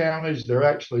rural counties, they're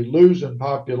actually losing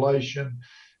population,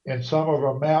 and some of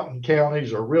our mountain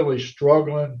counties are really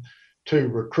struggling to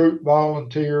recruit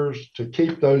volunteers, to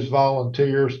keep those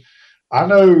volunteers. I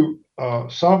know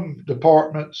some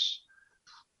departments,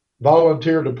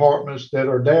 volunteer departments, that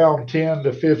are down 10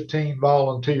 to 15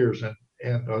 volunteers,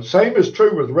 and same is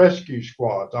true with rescue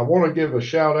squads. I want to give a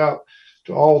shout out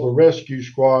to all the rescue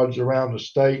squads around the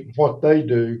state and what they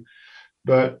do.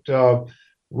 But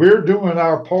we're doing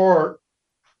our part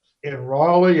in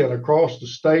Raleigh and across the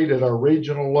state at our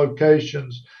regional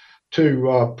locations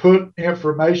to put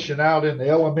information out in the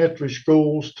elementary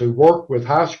schools, to work with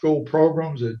high school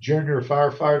programs and junior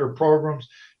firefighter programs,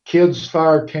 kids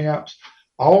fire camps,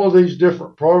 all of these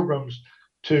different programs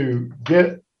to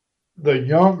get the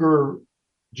younger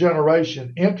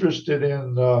generation interested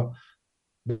in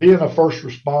being a first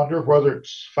responder, whether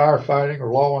it's firefighting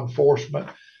or law enforcement.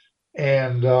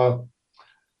 And I'll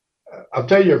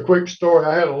tell you a quick story.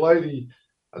 I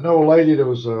know a lady that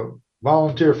was a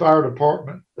volunteer fire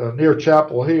department near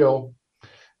Chapel Hill,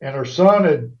 and her son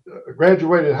had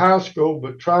graduated high school,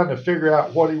 but trying to figure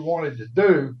out what he wanted to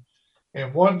do.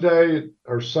 And one day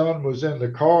her son was in the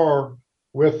car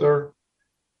with her,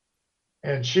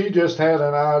 and she just had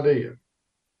an idea.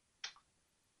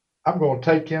 I'm going to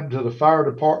take him to the fire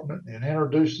department and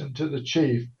introduce him to the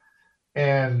chief.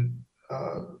 And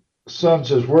son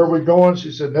says, "Where are we going?"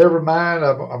 She said, "Never mind.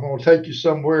 I'm going to take you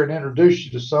somewhere and introduce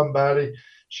you to somebody."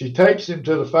 She takes him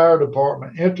to the fire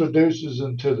department, introduces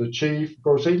him to the chief. Of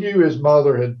course, he knew his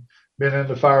mother had been in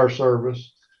the fire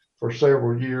service for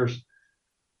several years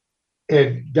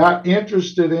and got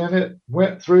interested in it,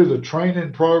 went through the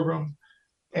training program,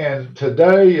 and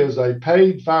today is a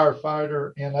paid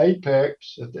firefighter in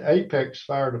Apex at the Apex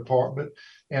Fire Department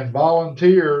and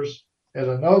volunteers at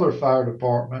another fire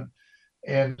department.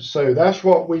 And so that's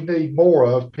what we need more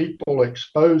of, people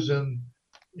exposing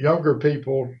younger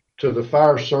people to the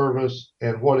fire service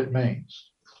and what it means.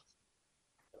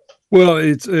 Well,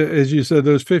 it's as you said,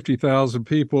 those 50,000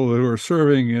 people who are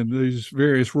serving in these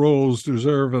various roles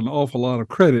deserve an awful lot of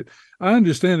credit. I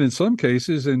understand in some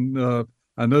cases, and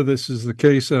I know this is the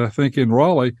case, I think, in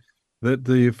Raleigh, that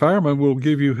the firemen will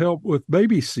give you help with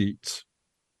baby seats.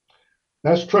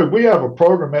 That's true. We have a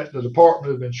program at the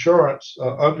Department of Insurance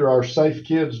under our Safe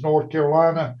Kids North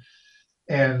Carolina,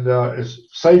 and it's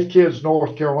Safe Kids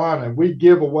North Carolina. We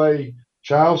give away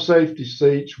child safety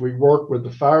seats. We work with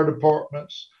the fire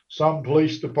departments, some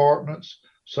police departments,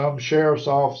 some sheriff's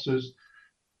offices,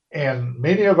 and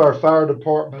many of our fire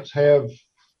departments have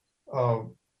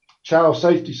child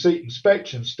safety seat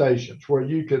inspection stations where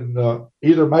you can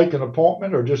either make an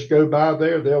appointment or just go by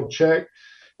there. They'll check.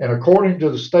 And according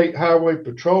to the State Highway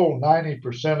Patrol,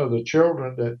 90% of the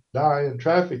children that die in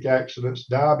traffic accidents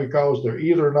die because they're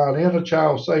either not in a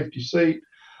child safety seat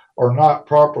or not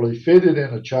properly fitted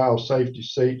in a child safety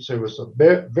seat. So it's a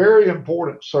very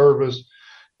important service.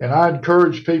 And I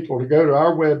encourage people to go to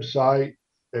our website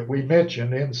that we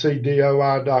mentioned,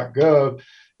 ncdoi.gov,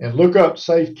 and look up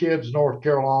Safe Kids North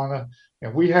Carolina.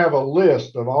 And we have a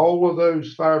list of all of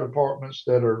those fire departments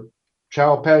that are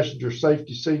child passenger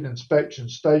safety seat inspection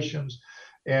stations,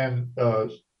 and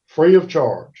free of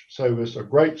charge. So it's a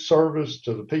great service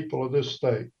to the people of this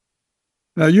state.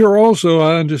 Now, you're also,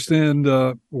 I understand,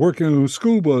 working on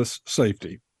school bus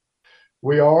safety.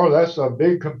 We are. That's a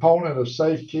big component of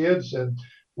Safe Kids, and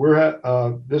we're at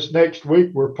this next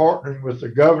week. We're partnering with the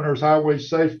Governor's Highway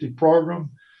Safety Program,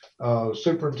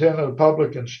 Superintendent of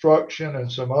Public Instruction,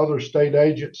 and some other state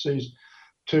agencies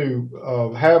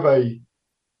to have a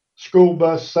school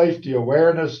bus safety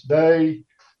awareness day.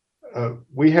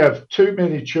 We have too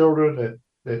many children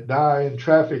that die in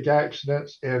traffic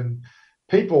accidents, and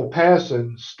people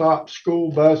passing stop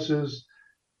school buses,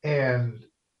 and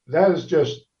that is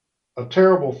just a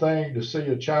terrible thing to see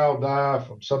a child die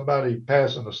from somebody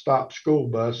passing a stopped school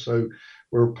bus. So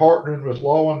we're partnering with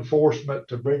law enforcement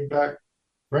to bring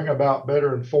about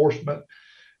better enforcement.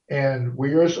 And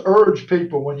we just urge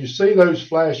people, when you see those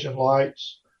flashing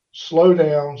lights, slow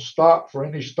down, stop for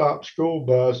any stopped school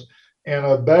bus, and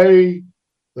obey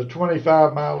the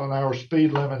 25-mile-an-hour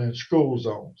speed limit in school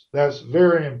zones. That's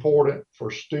very important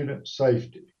for student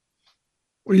safety.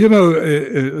 Well,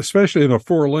 especially in a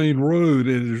 4-lane road,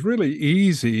 it is really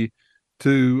easy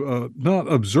to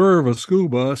not observe a school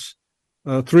bus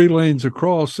 3 lanes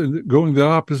across and going the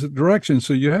opposite direction.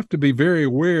 So you have to be very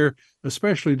aware,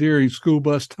 especially during school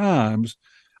bus times.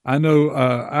 I know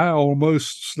I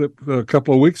almost slipped a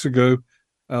couple of weeks ago.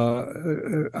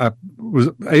 I was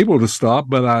able to stop,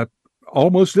 but I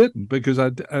almost didn't because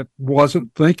I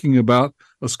wasn't thinking about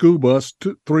a school bus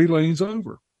 3 lanes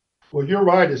over. Well, you're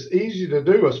right. It's easy to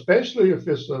do, especially if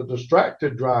it's a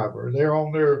distracted driver. They're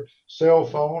on their cell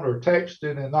phone or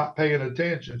texting and not paying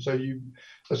attention. So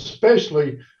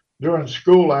especially during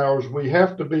school hours, we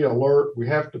have to be alert. We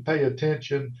have to pay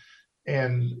attention,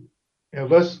 and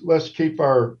let's keep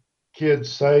our kids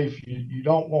safe. You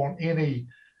don't want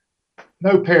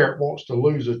no parent wants to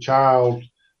lose a child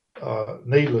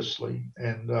needlessly,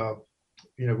 and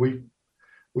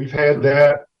we've had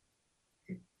that.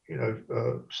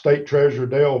 State Treasurer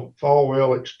Dale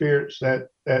Falwell experienced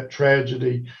that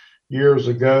tragedy years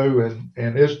ago, and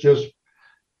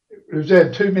we've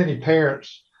had too many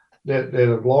parents that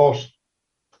have lost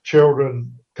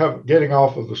children getting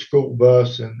off of the school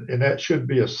bus, and that should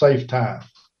be a safe time.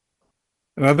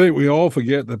 And I think we all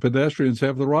forget that pedestrians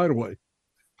have the right of way.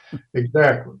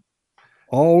 Exactly.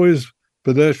 Always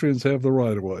pedestrians have the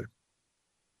right of way.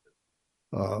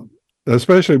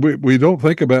 Especially, we don't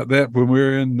think about that when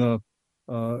we're in,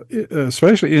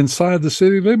 especially inside the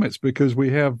city limits, because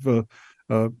we have,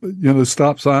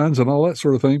 stop signs and all that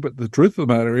sort of thing. But the truth of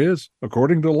the matter is,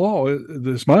 according to law,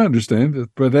 it's my understanding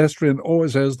that the pedestrian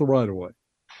always has the right of way.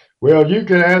 Well, you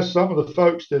can ask some of the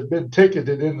folks that have been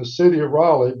ticketed in the city of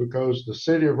Raleigh, because the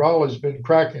city of Raleigh's been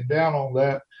cracking down on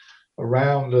that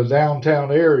around the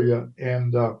downtown area.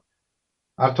 And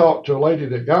I talked to a lady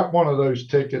that got one of those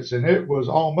tickets, and it was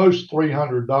almost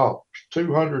 $300,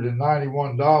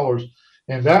 $291.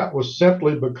 And that was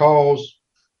simply because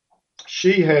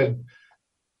she had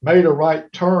made a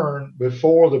right turn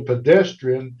before the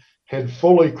pedestrian had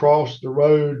fully crossed the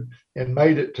road and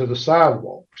made it to the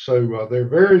sidewalk. So they're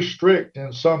very strict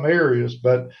in some areas,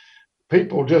 but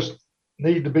people just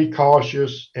need to be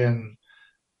cautious and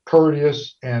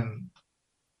courteous and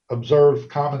observe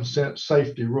common sense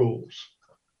safety rules.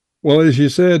 Well, as you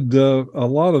said, a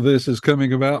lot of this is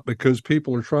coming about because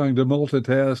people are trying to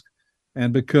multitask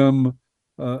and become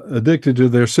addicted to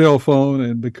their cell phone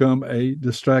and become a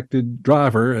distracted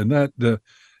driver, and that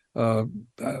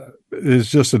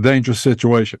is just a dangerous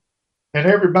situation. And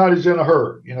everybody's in a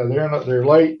hurry. They're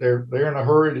late. They're in a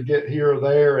hurry to get here or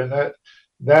there, and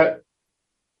that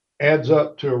adds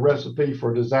up to a recipe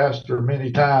for disaster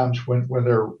many times when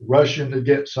they're rushing to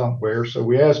get somewhere. So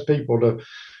we ask people to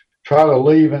try to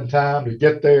leave in time to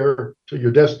get there to your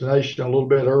destination a little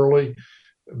bit early.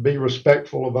 Be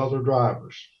respectful of other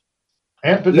drivers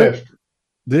and pedestrians.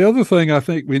 The other thing I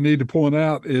think we need to point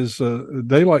out is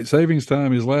daylight savings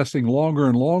time is lasting longer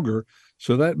and longer.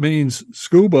 So that means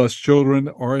school bus children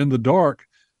are in the dark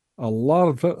a lot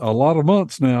of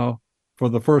months now for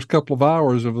the first couple of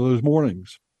hours of those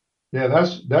mornings. Yeah,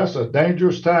 that's a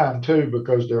dangerous time too,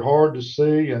 because they're hard to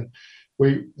see, and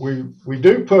we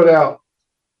do put out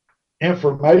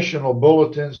informational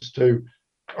bulletins to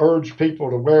urge people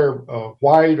to wear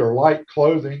white or light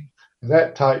clothing,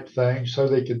 that type thing, so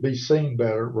they can be seen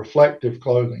better, reflective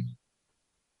clothing.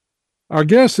 Our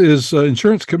guest is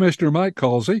Insurance Commissioner Mike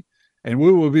Causey, and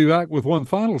we will be back with one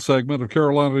final segment of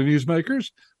Carolina Newsmakers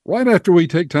right after we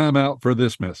take time out for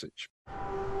this message.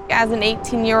 As an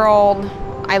 18-year-old,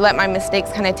 I let my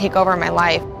mistakes kind of take over my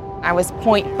life. I was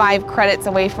 0.5 credits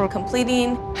away from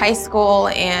completing high school,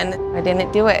 and I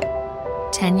didn't do it.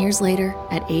 10 years later,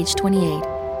 at age 28,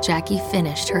 Jackie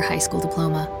finished her high school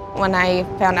diploma. When I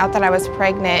found out that I was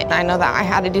pregnant, I know that I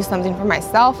had to do something for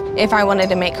myself if I wanted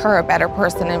to make her a better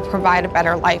person and provide a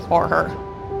better life for her.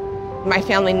 My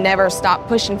family never stopped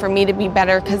pushing for me to be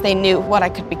better because they knew what I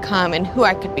could become and who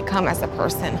I could become as a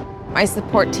person. My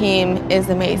support team is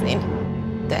amazing.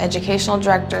 The educational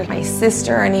director, my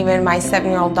sister, and even my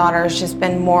 7-year-old daughter has just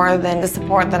been more than the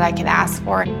support that I could ask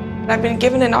for. I've been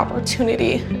given an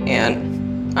opportunity,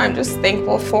 and I'm just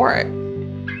thankful for it.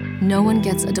 No one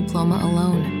gets a diploma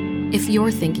alone. If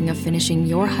you're thinking of finishing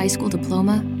your high school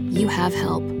diploma, you have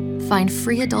help. Find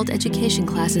free adult education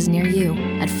classes near you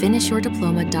at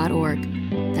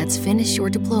finishyourdiploma.org. That's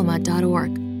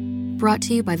finishyourdiploma.org. Brought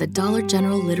to you by the Dollar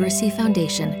General Literacy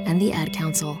Foundation and the Ad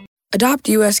Council. Adopt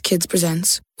US Kids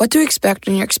presents What to Expect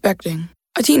When You're Expecting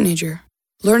a Teenager.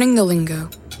 Learning the lingo.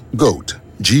 GOAT,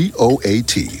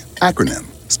 G-O-A-T, acronym,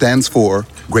 stands for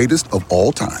Greatest of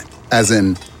All Time. As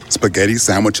in, spaghetti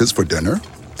sandwiches for dinner?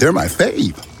 They're my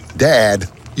fave. Dad,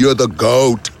 you're the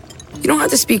GOAT. You don't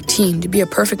have to speak teen to be a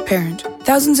perfect parent.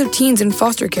 Thousands of teens in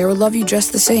foster care will love you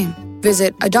just the same.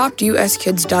 Visit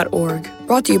adoptuskids.org.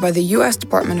 Brought to you by the U.S.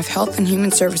 Department of Health and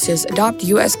Human Services, Adopt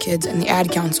U.S. Kids, and the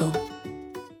Ad Council.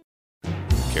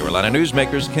 Carolina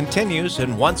Newsmakers continues,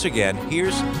 and once again,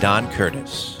 here's Don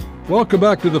Curtis. Welcome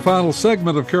back to the final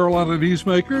segment of Carolina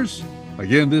Newsmakers.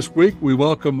 Again, this week we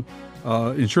welcome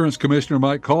Insurance Commissioner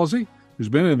Mike Causey, who's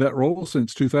been in that role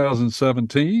since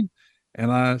 2017. And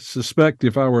I suspect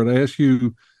if I were to ask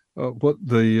you what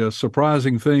the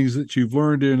surprising things that you've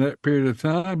learned in that period of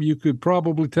time, you could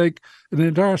probably take an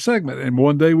entire segment. And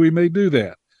one day we may do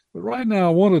that. But right now,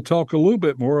 I want to talk a little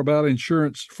bit more about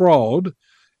insurance fraud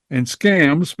and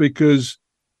scams, because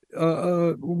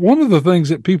one of the things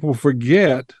that people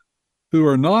forget who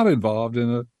are not involved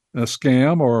in a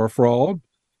scam or a fraud,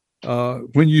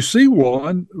 when you see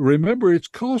one, remember it's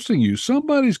costing you.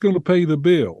 Somebody's going to pay the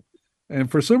bill. And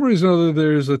for some reason or other,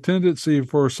 there's a tendency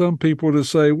for some people to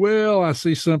say, well, I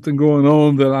see something going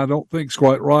on that I don't think's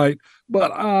quite right,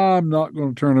 but I'm not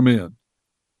going to turn them in.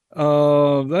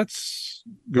 That's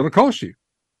going to cost you.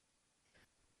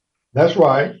 That's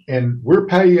right. And we're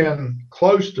paying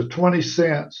close to 20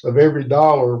 cents of every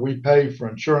dollar we pay for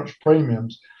insurance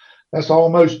premiums. That's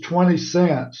almost 20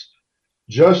 cents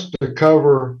just to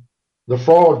cover the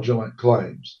fraudulent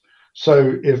claims.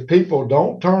 So if people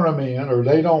don't turn them in, or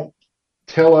they don't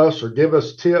tell us or give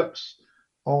us tips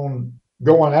on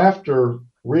going after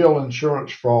real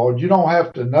insurance fraud, you don't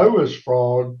have to know it's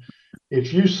fraud.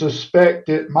 If you suspect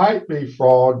it might be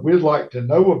fraud, we'd like to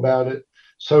know about it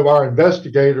so our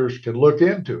investigators can look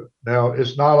into it. Now,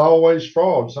 it's not always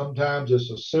fraud. Sometimes it's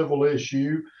a civil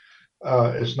issue.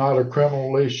 It's not a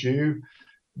criminal issue.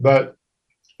 But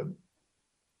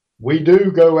we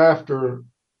do go after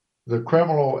the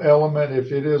criminal element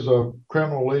if it is a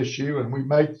criminal issue, and we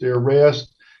make the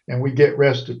arrest and we get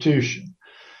restitution.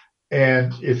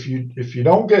 And if you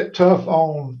don't get tough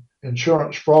on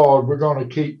insurance fraud, we're going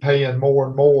to keep paying more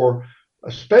and more,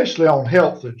 especially on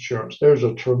health insurance. There's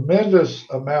a tremendous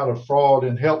amount of fraud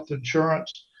in health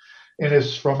insurance, and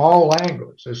it's from all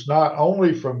angles. It's not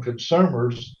only from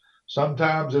consumers.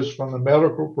 Sometimes it's from the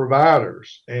medical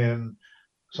providers, and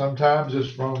sometimes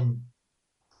it's from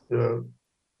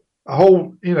a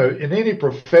whole, in any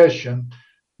profession,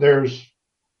 there's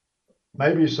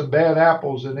maybe some bad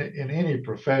apples in any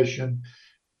profession,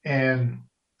 and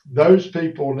those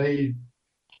people need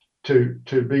to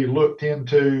be looked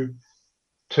into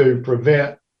to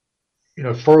prevent,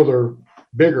 further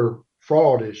bigger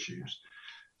fraud issues.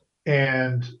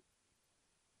 And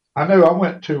I know I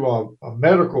went to a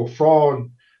medical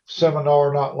fraud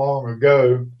seminar not long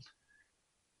ago,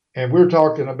 and we're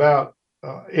talking about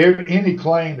any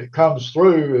claim that comes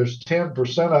through, is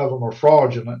 10% of them are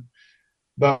fraudulent.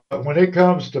 But when it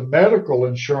comes to medical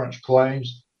insurance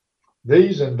claims,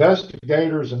 these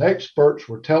investigators and experts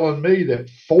were telling me that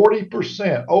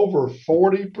 40%, over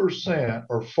 40%,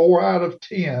 or 4 out of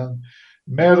 10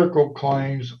 medical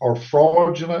claims are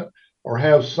fraudulent or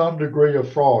have some degree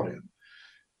of fraud in.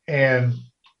 And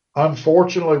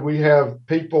unfortunately, we have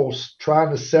people trying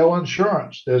to sell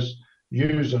insurance that's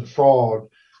using fraud.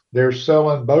 They're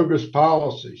selling bogus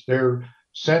policies. They're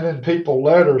sending people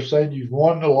letters saying you've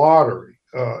won the lottery.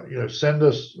 Send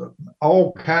us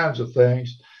all kinds of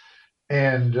things.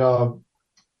 And,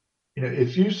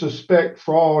 if you suspect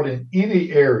fraud in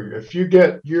any area, if you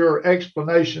get your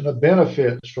explanation of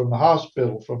benefits from the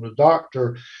hospital, from the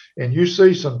doctor, and you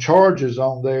see some charges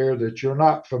on there that you're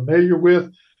not familiar with,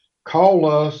 call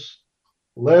us,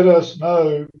 let us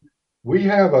know. We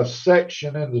have a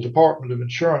section in the Department of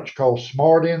Insurance called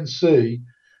Smart NC,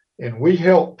 and we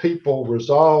help people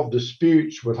resolve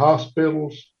disputes with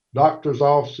hospitals, doctors'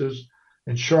 offices,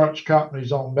 insurance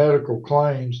companies on medical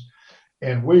claims.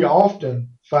 And we often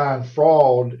find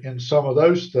fraud in some of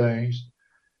those things.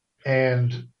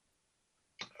 And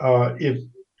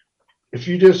if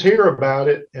you just hear about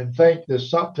it and think there's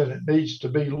something that needs to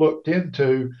be looked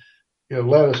into,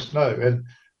 let us know. And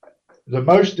the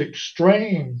most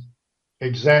extreme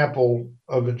example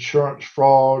of insurance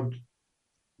fraud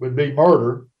would be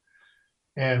murder.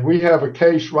 And we have a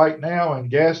case right now in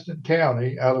Gaston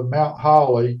County out of Mount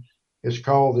Holly. It's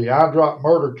called the eye drop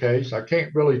murder case. I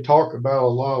can't really talk about a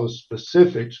lot of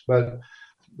specifics, but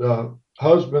the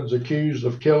husband's accused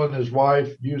of killing his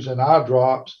wife using eye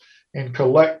drops and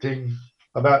collecting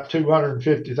about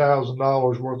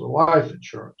 $250,000 worth of life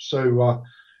insurance. So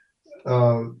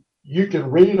you can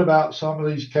read about some of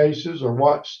these cases or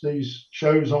watch these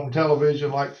shows on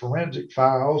television like Forensic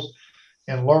Files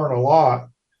and learn a lot.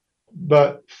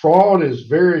 But fraud is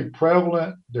very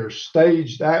prevalent. There's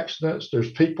staged accidents.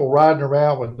 There's people riding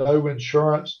around with no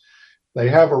insurance. They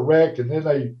have a wreck and then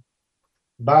they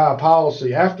buy a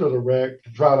policy after the wreck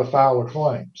to try to file a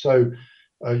claim. So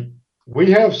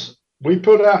we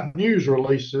put out news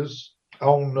releases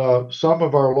on some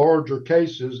of our larger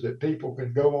cases that people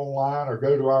can go online or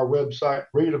go to our website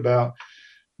and read about.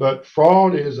 But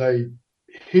fraud is a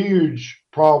huge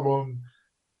problem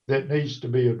that needs to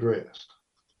be addressed.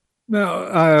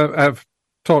 Now, I've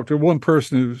talked to one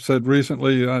person who said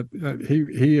recently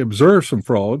he observed some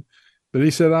fraud, but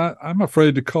he said, I'm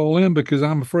afraid to call in because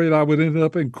I'm afraid I would end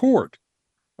up in court.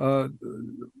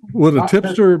 Would a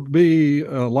tipster be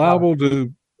liable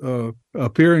to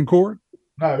appear in court?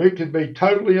 No, it can be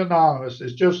totally anonymous.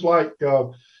 It's just like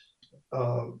the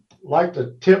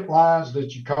tip lines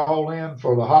that you call in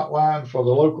for the hotline for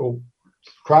the local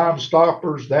Crime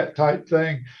Stoppers, that type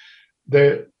thing.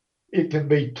 That it can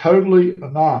be totally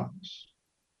anonymous.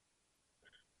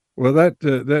 Well, that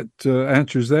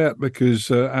answers that,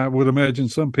 because I would imagine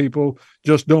some people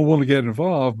just don't want to get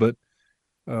involved, but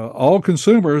all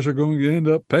consumers are going to end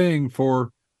up paying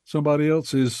for somebody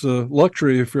else's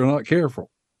luxury if you're not careful.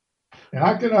 And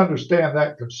I can understand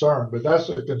that concern, but that's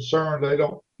a concern they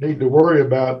don't need to worry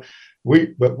about.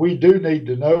 But we do need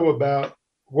to know about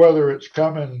whether it's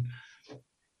coming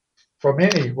from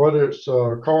whether it's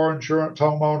car insurance,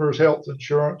 homeowners, health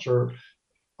insurance, or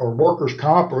workers'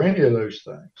 comp, or any of those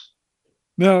things.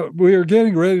 Now, we are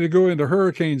getting ready to go into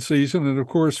hurricane season. And of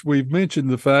course, we've mentioned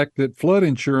the fact that flood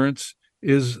insurance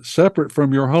is separate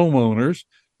from your homeowners.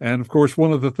 And of course,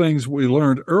 one of the things we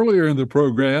learned earlier in the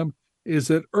program is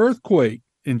that earthquake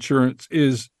insurance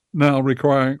is now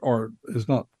requiring, or is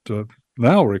not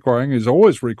now requiring, is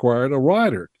always required, a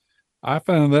rider. I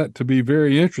found that to be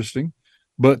very interesting.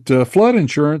 But flood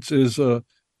insurance is something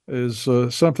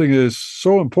that is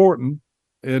so important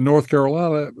in North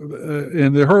Carolina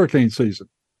in the hurricane season.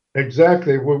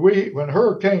 Exactly. When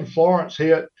Hurricane Florence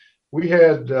hit, we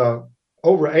had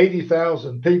over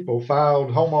 80,000 people filed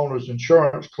homeowners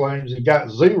insurance claims and got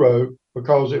zero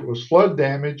because it was flood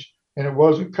damage and it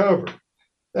wasn't covered.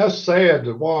 That's sad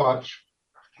to watch.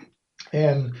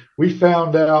 And we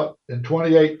found out in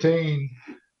 2018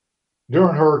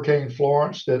 during Hurricane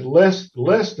Florence that less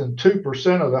than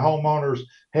 2% of the homeowners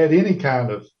had any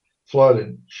kind of flood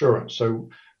insurance. So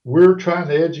we're trying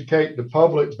to educate the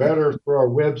public better through our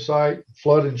website,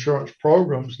 flood insurance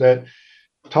programs, that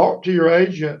talk to your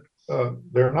agent.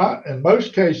 They're not, in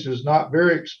most cases, not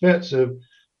very expensive,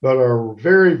 but are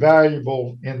very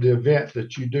valuable in the event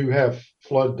that you do have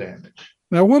flood damage.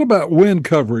 Now, what about wind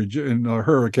coverage in a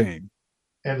hurricane?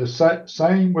 And the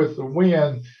same with the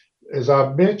wind. As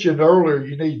I mentioned earlier,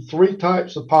 you need three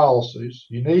types of policies.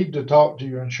 You need to talk to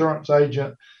your insurance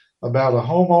agent about a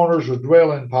homeowner's or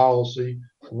dwelling policy,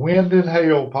 wind and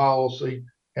hail policy,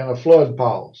 and a flood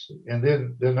policy. And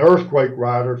then the earthquake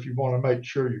rider if you want to make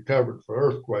sure you're covered for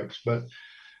earthquakes. But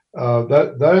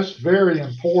that's very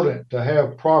important to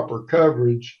have proper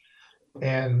coverage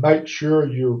and make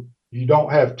sure you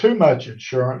don't have too much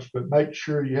insurance, but make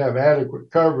sure you have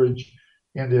adequate coverage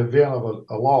in the event of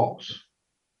a loss.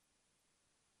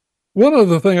 One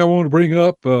other thing I want to bring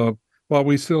up while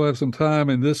we still have some time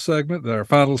in this segment, our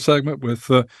final segment with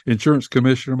Insurance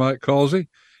Commissioner Mike Causey,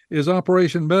 is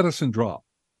Operation Medicine Drop.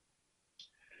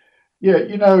 Yeah,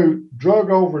 drug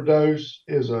overdose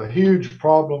is a huge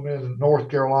problem in North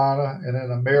Carolina and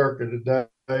in America today.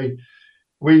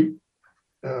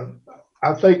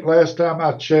 I think last time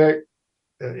I checked,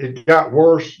 it got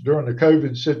worse during the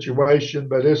COVID situation,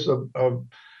 but it's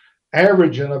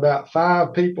averaging about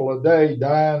 5 people a day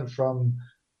dying from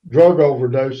drug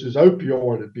overdoses,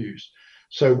 opioid abuse.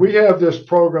 So we have this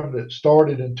program that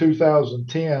started in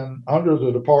 2010 under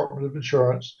the Department of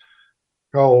Insurance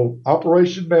called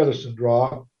Operation Medicine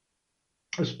Drop.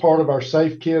 as part of our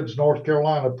Safe Kids North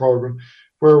Carolina program,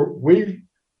 where we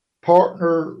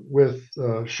partner with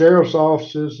sheriff's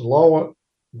offices, law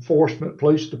enforcement,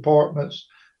 police departments,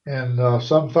 and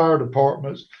some fire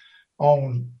departments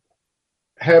on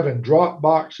having drop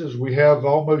boxes. We have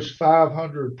almost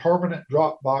 500 permanent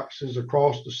drop boxes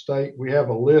across the state. We have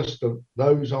a list of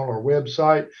those on our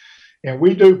website, and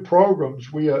we do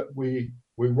programs. We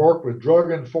work with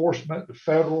drug enforcement, the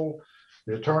federal,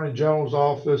 the Attorney General's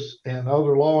office, and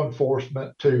other law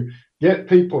enforcement to get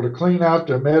people to clean out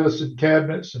their medicine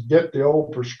cabinets and get the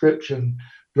old prescription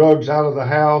drugs out of the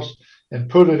house and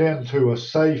put it into a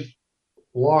safe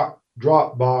locked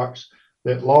drop box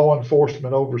that law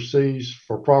enforcement oversees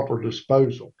for proper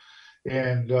disposal.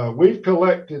 And we've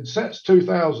collected since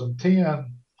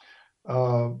 2010,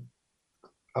 I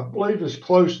believe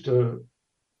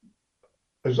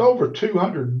there's over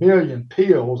 200 million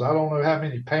pills. I don't know how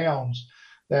many pounds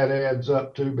that adds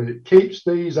up to, but it keeps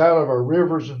these out of our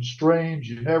rivers and streams.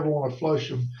 You never want to flush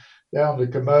them down the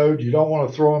commode. You don't want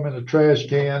to throw them in the trash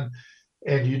can,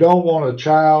 and you don't want a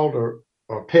child or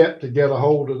a pet to get a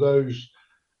hold of those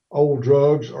old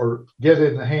drugs or get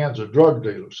in the hands of drug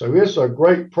dealers. So it's a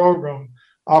great program,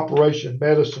 Operation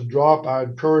Medicine Drop. I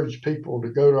encourage people to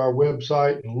go to our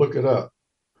website and look it up.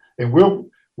 And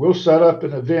we'll set up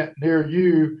an event near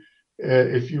you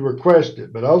if you request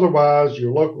it. But otherwise,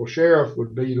 your local sheriff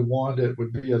would be the one that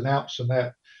would be announcing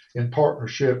that in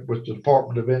partnership with the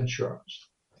Department of Insurance.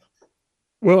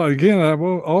 Well, again, I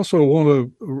will also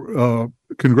want to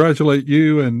congratulate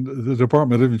you and the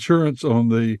Department of Insurance on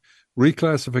the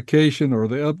reclassification or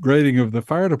the upgrading of the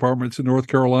fire departments in North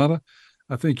Carolina.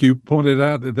 I think you pointed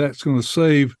out that that's going to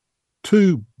save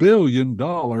 $2 billion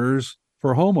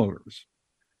for homeowners.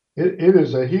 It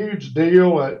is a huge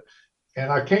deal,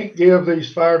 and I can't give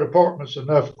these fire departments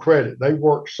enough credit. They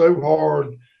work so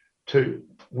hard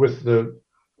with the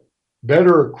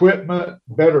better equipment,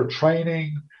 better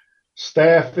training,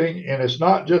 staffing, and it's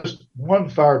not just one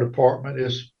fire department.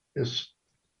 It's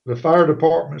the fire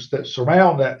departments that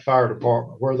surround that fire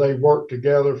department, where they work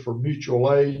together for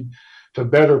mutual aid to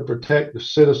better protect the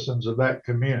citizens of that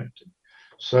community.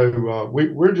 So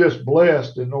we're just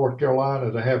blessed in North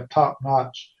Carolina to have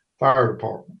top-notch fire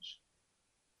departments.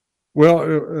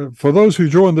 Well, for those who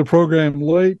joined the program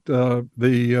late,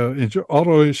 the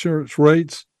auto insurance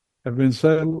rates have been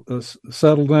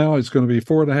settled now. It's going to be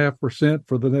 4.5%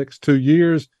 for the next 2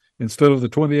 years instead of the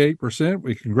 28%.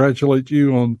 We congratulate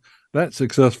you on that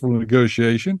successful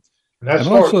negotiation. And that's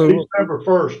also December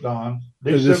 1st, Don.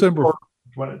 December 1st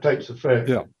when it takes effect.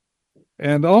 Yeah.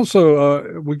 And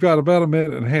also, we've got about a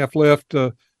minute and a half left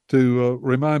to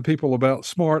remind people about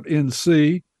Smart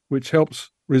NC, which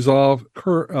helps resolve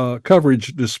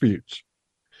coverage disputes.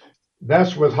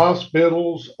 That's with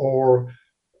hospitals or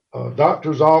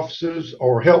doctor's offices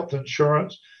or health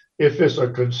insurance. If it's a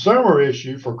consumer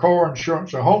issue for car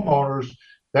insurance or homeowners,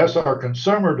 that's our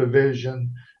consumer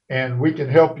division, and we can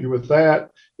help you with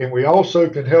that. And we also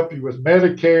can help you with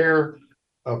Medicare,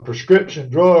 prescription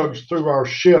drugs through our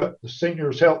SHIP, the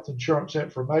Seniors Health Insurance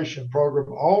Information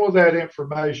Program. All of that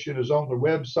information is on the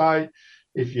website.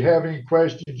 If you have any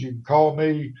questions, you can call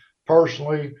me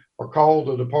personally or call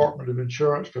the Department of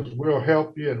Insurance, because we'll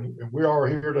help you, and we are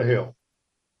here to help.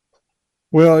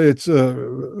 Well, it's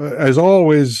as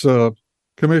always,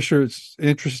 Commissioner, it's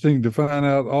interesting to find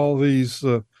out all these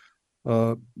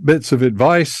bits of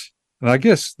advice. And I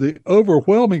guess the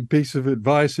overwhelming piece of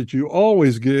advice that you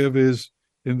always give is,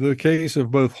 in the case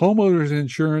of both homeowners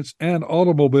insurance and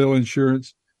automobile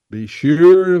insurance, be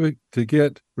sure to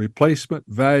get replacement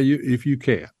value if you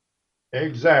can.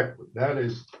 Exactly.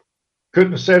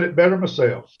 Couldn't have said it better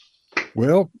myself.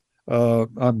 Well,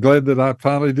 I'm glad that I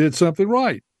finally did something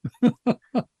right. You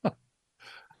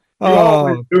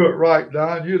always do it right,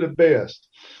 Don. You're the best.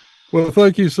 Well,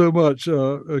 thank you so much,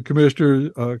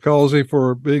 Commissioner Causey,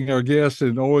 for being our guest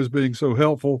and always being so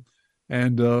helpful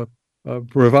and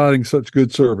providing such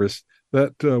good service.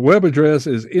 That web address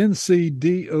is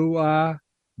ncdoi.gov,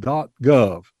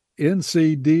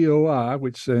 NCDOI,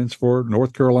 which stands for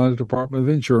North Carolina Department of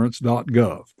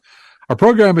Insurance.gov. Our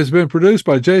program has been produced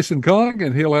by Jason Kong,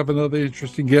 and he'll have another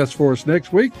interesting guest for us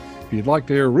next week. If you'd like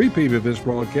to hear a repeat of this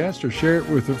broadcast or share it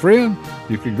with a friend,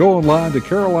 you can go online to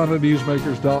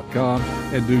carolinanewsmakers.com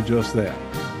and do just that.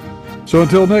 So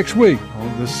until next week,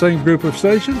 on this same group of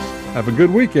stations, have a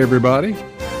good week, everybody.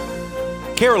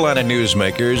 Carolina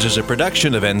Newsmakers is a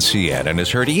production of NCN and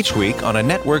is heard each week on a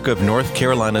network of North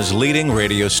Carolina's leading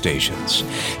radio stations.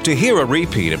 To hear a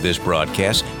repeat of this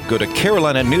broadcast, go to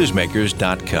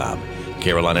carolinanewsmakers.com.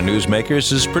 Carolina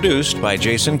Newsmakers is produced by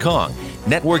Jason Kong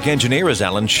Network engineer is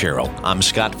Alan Sherrill. I'm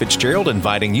Scott Fitzgerald,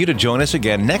 inviting you to join us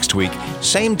again next week,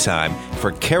 same time,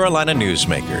 for Carolina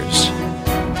Newsmakers.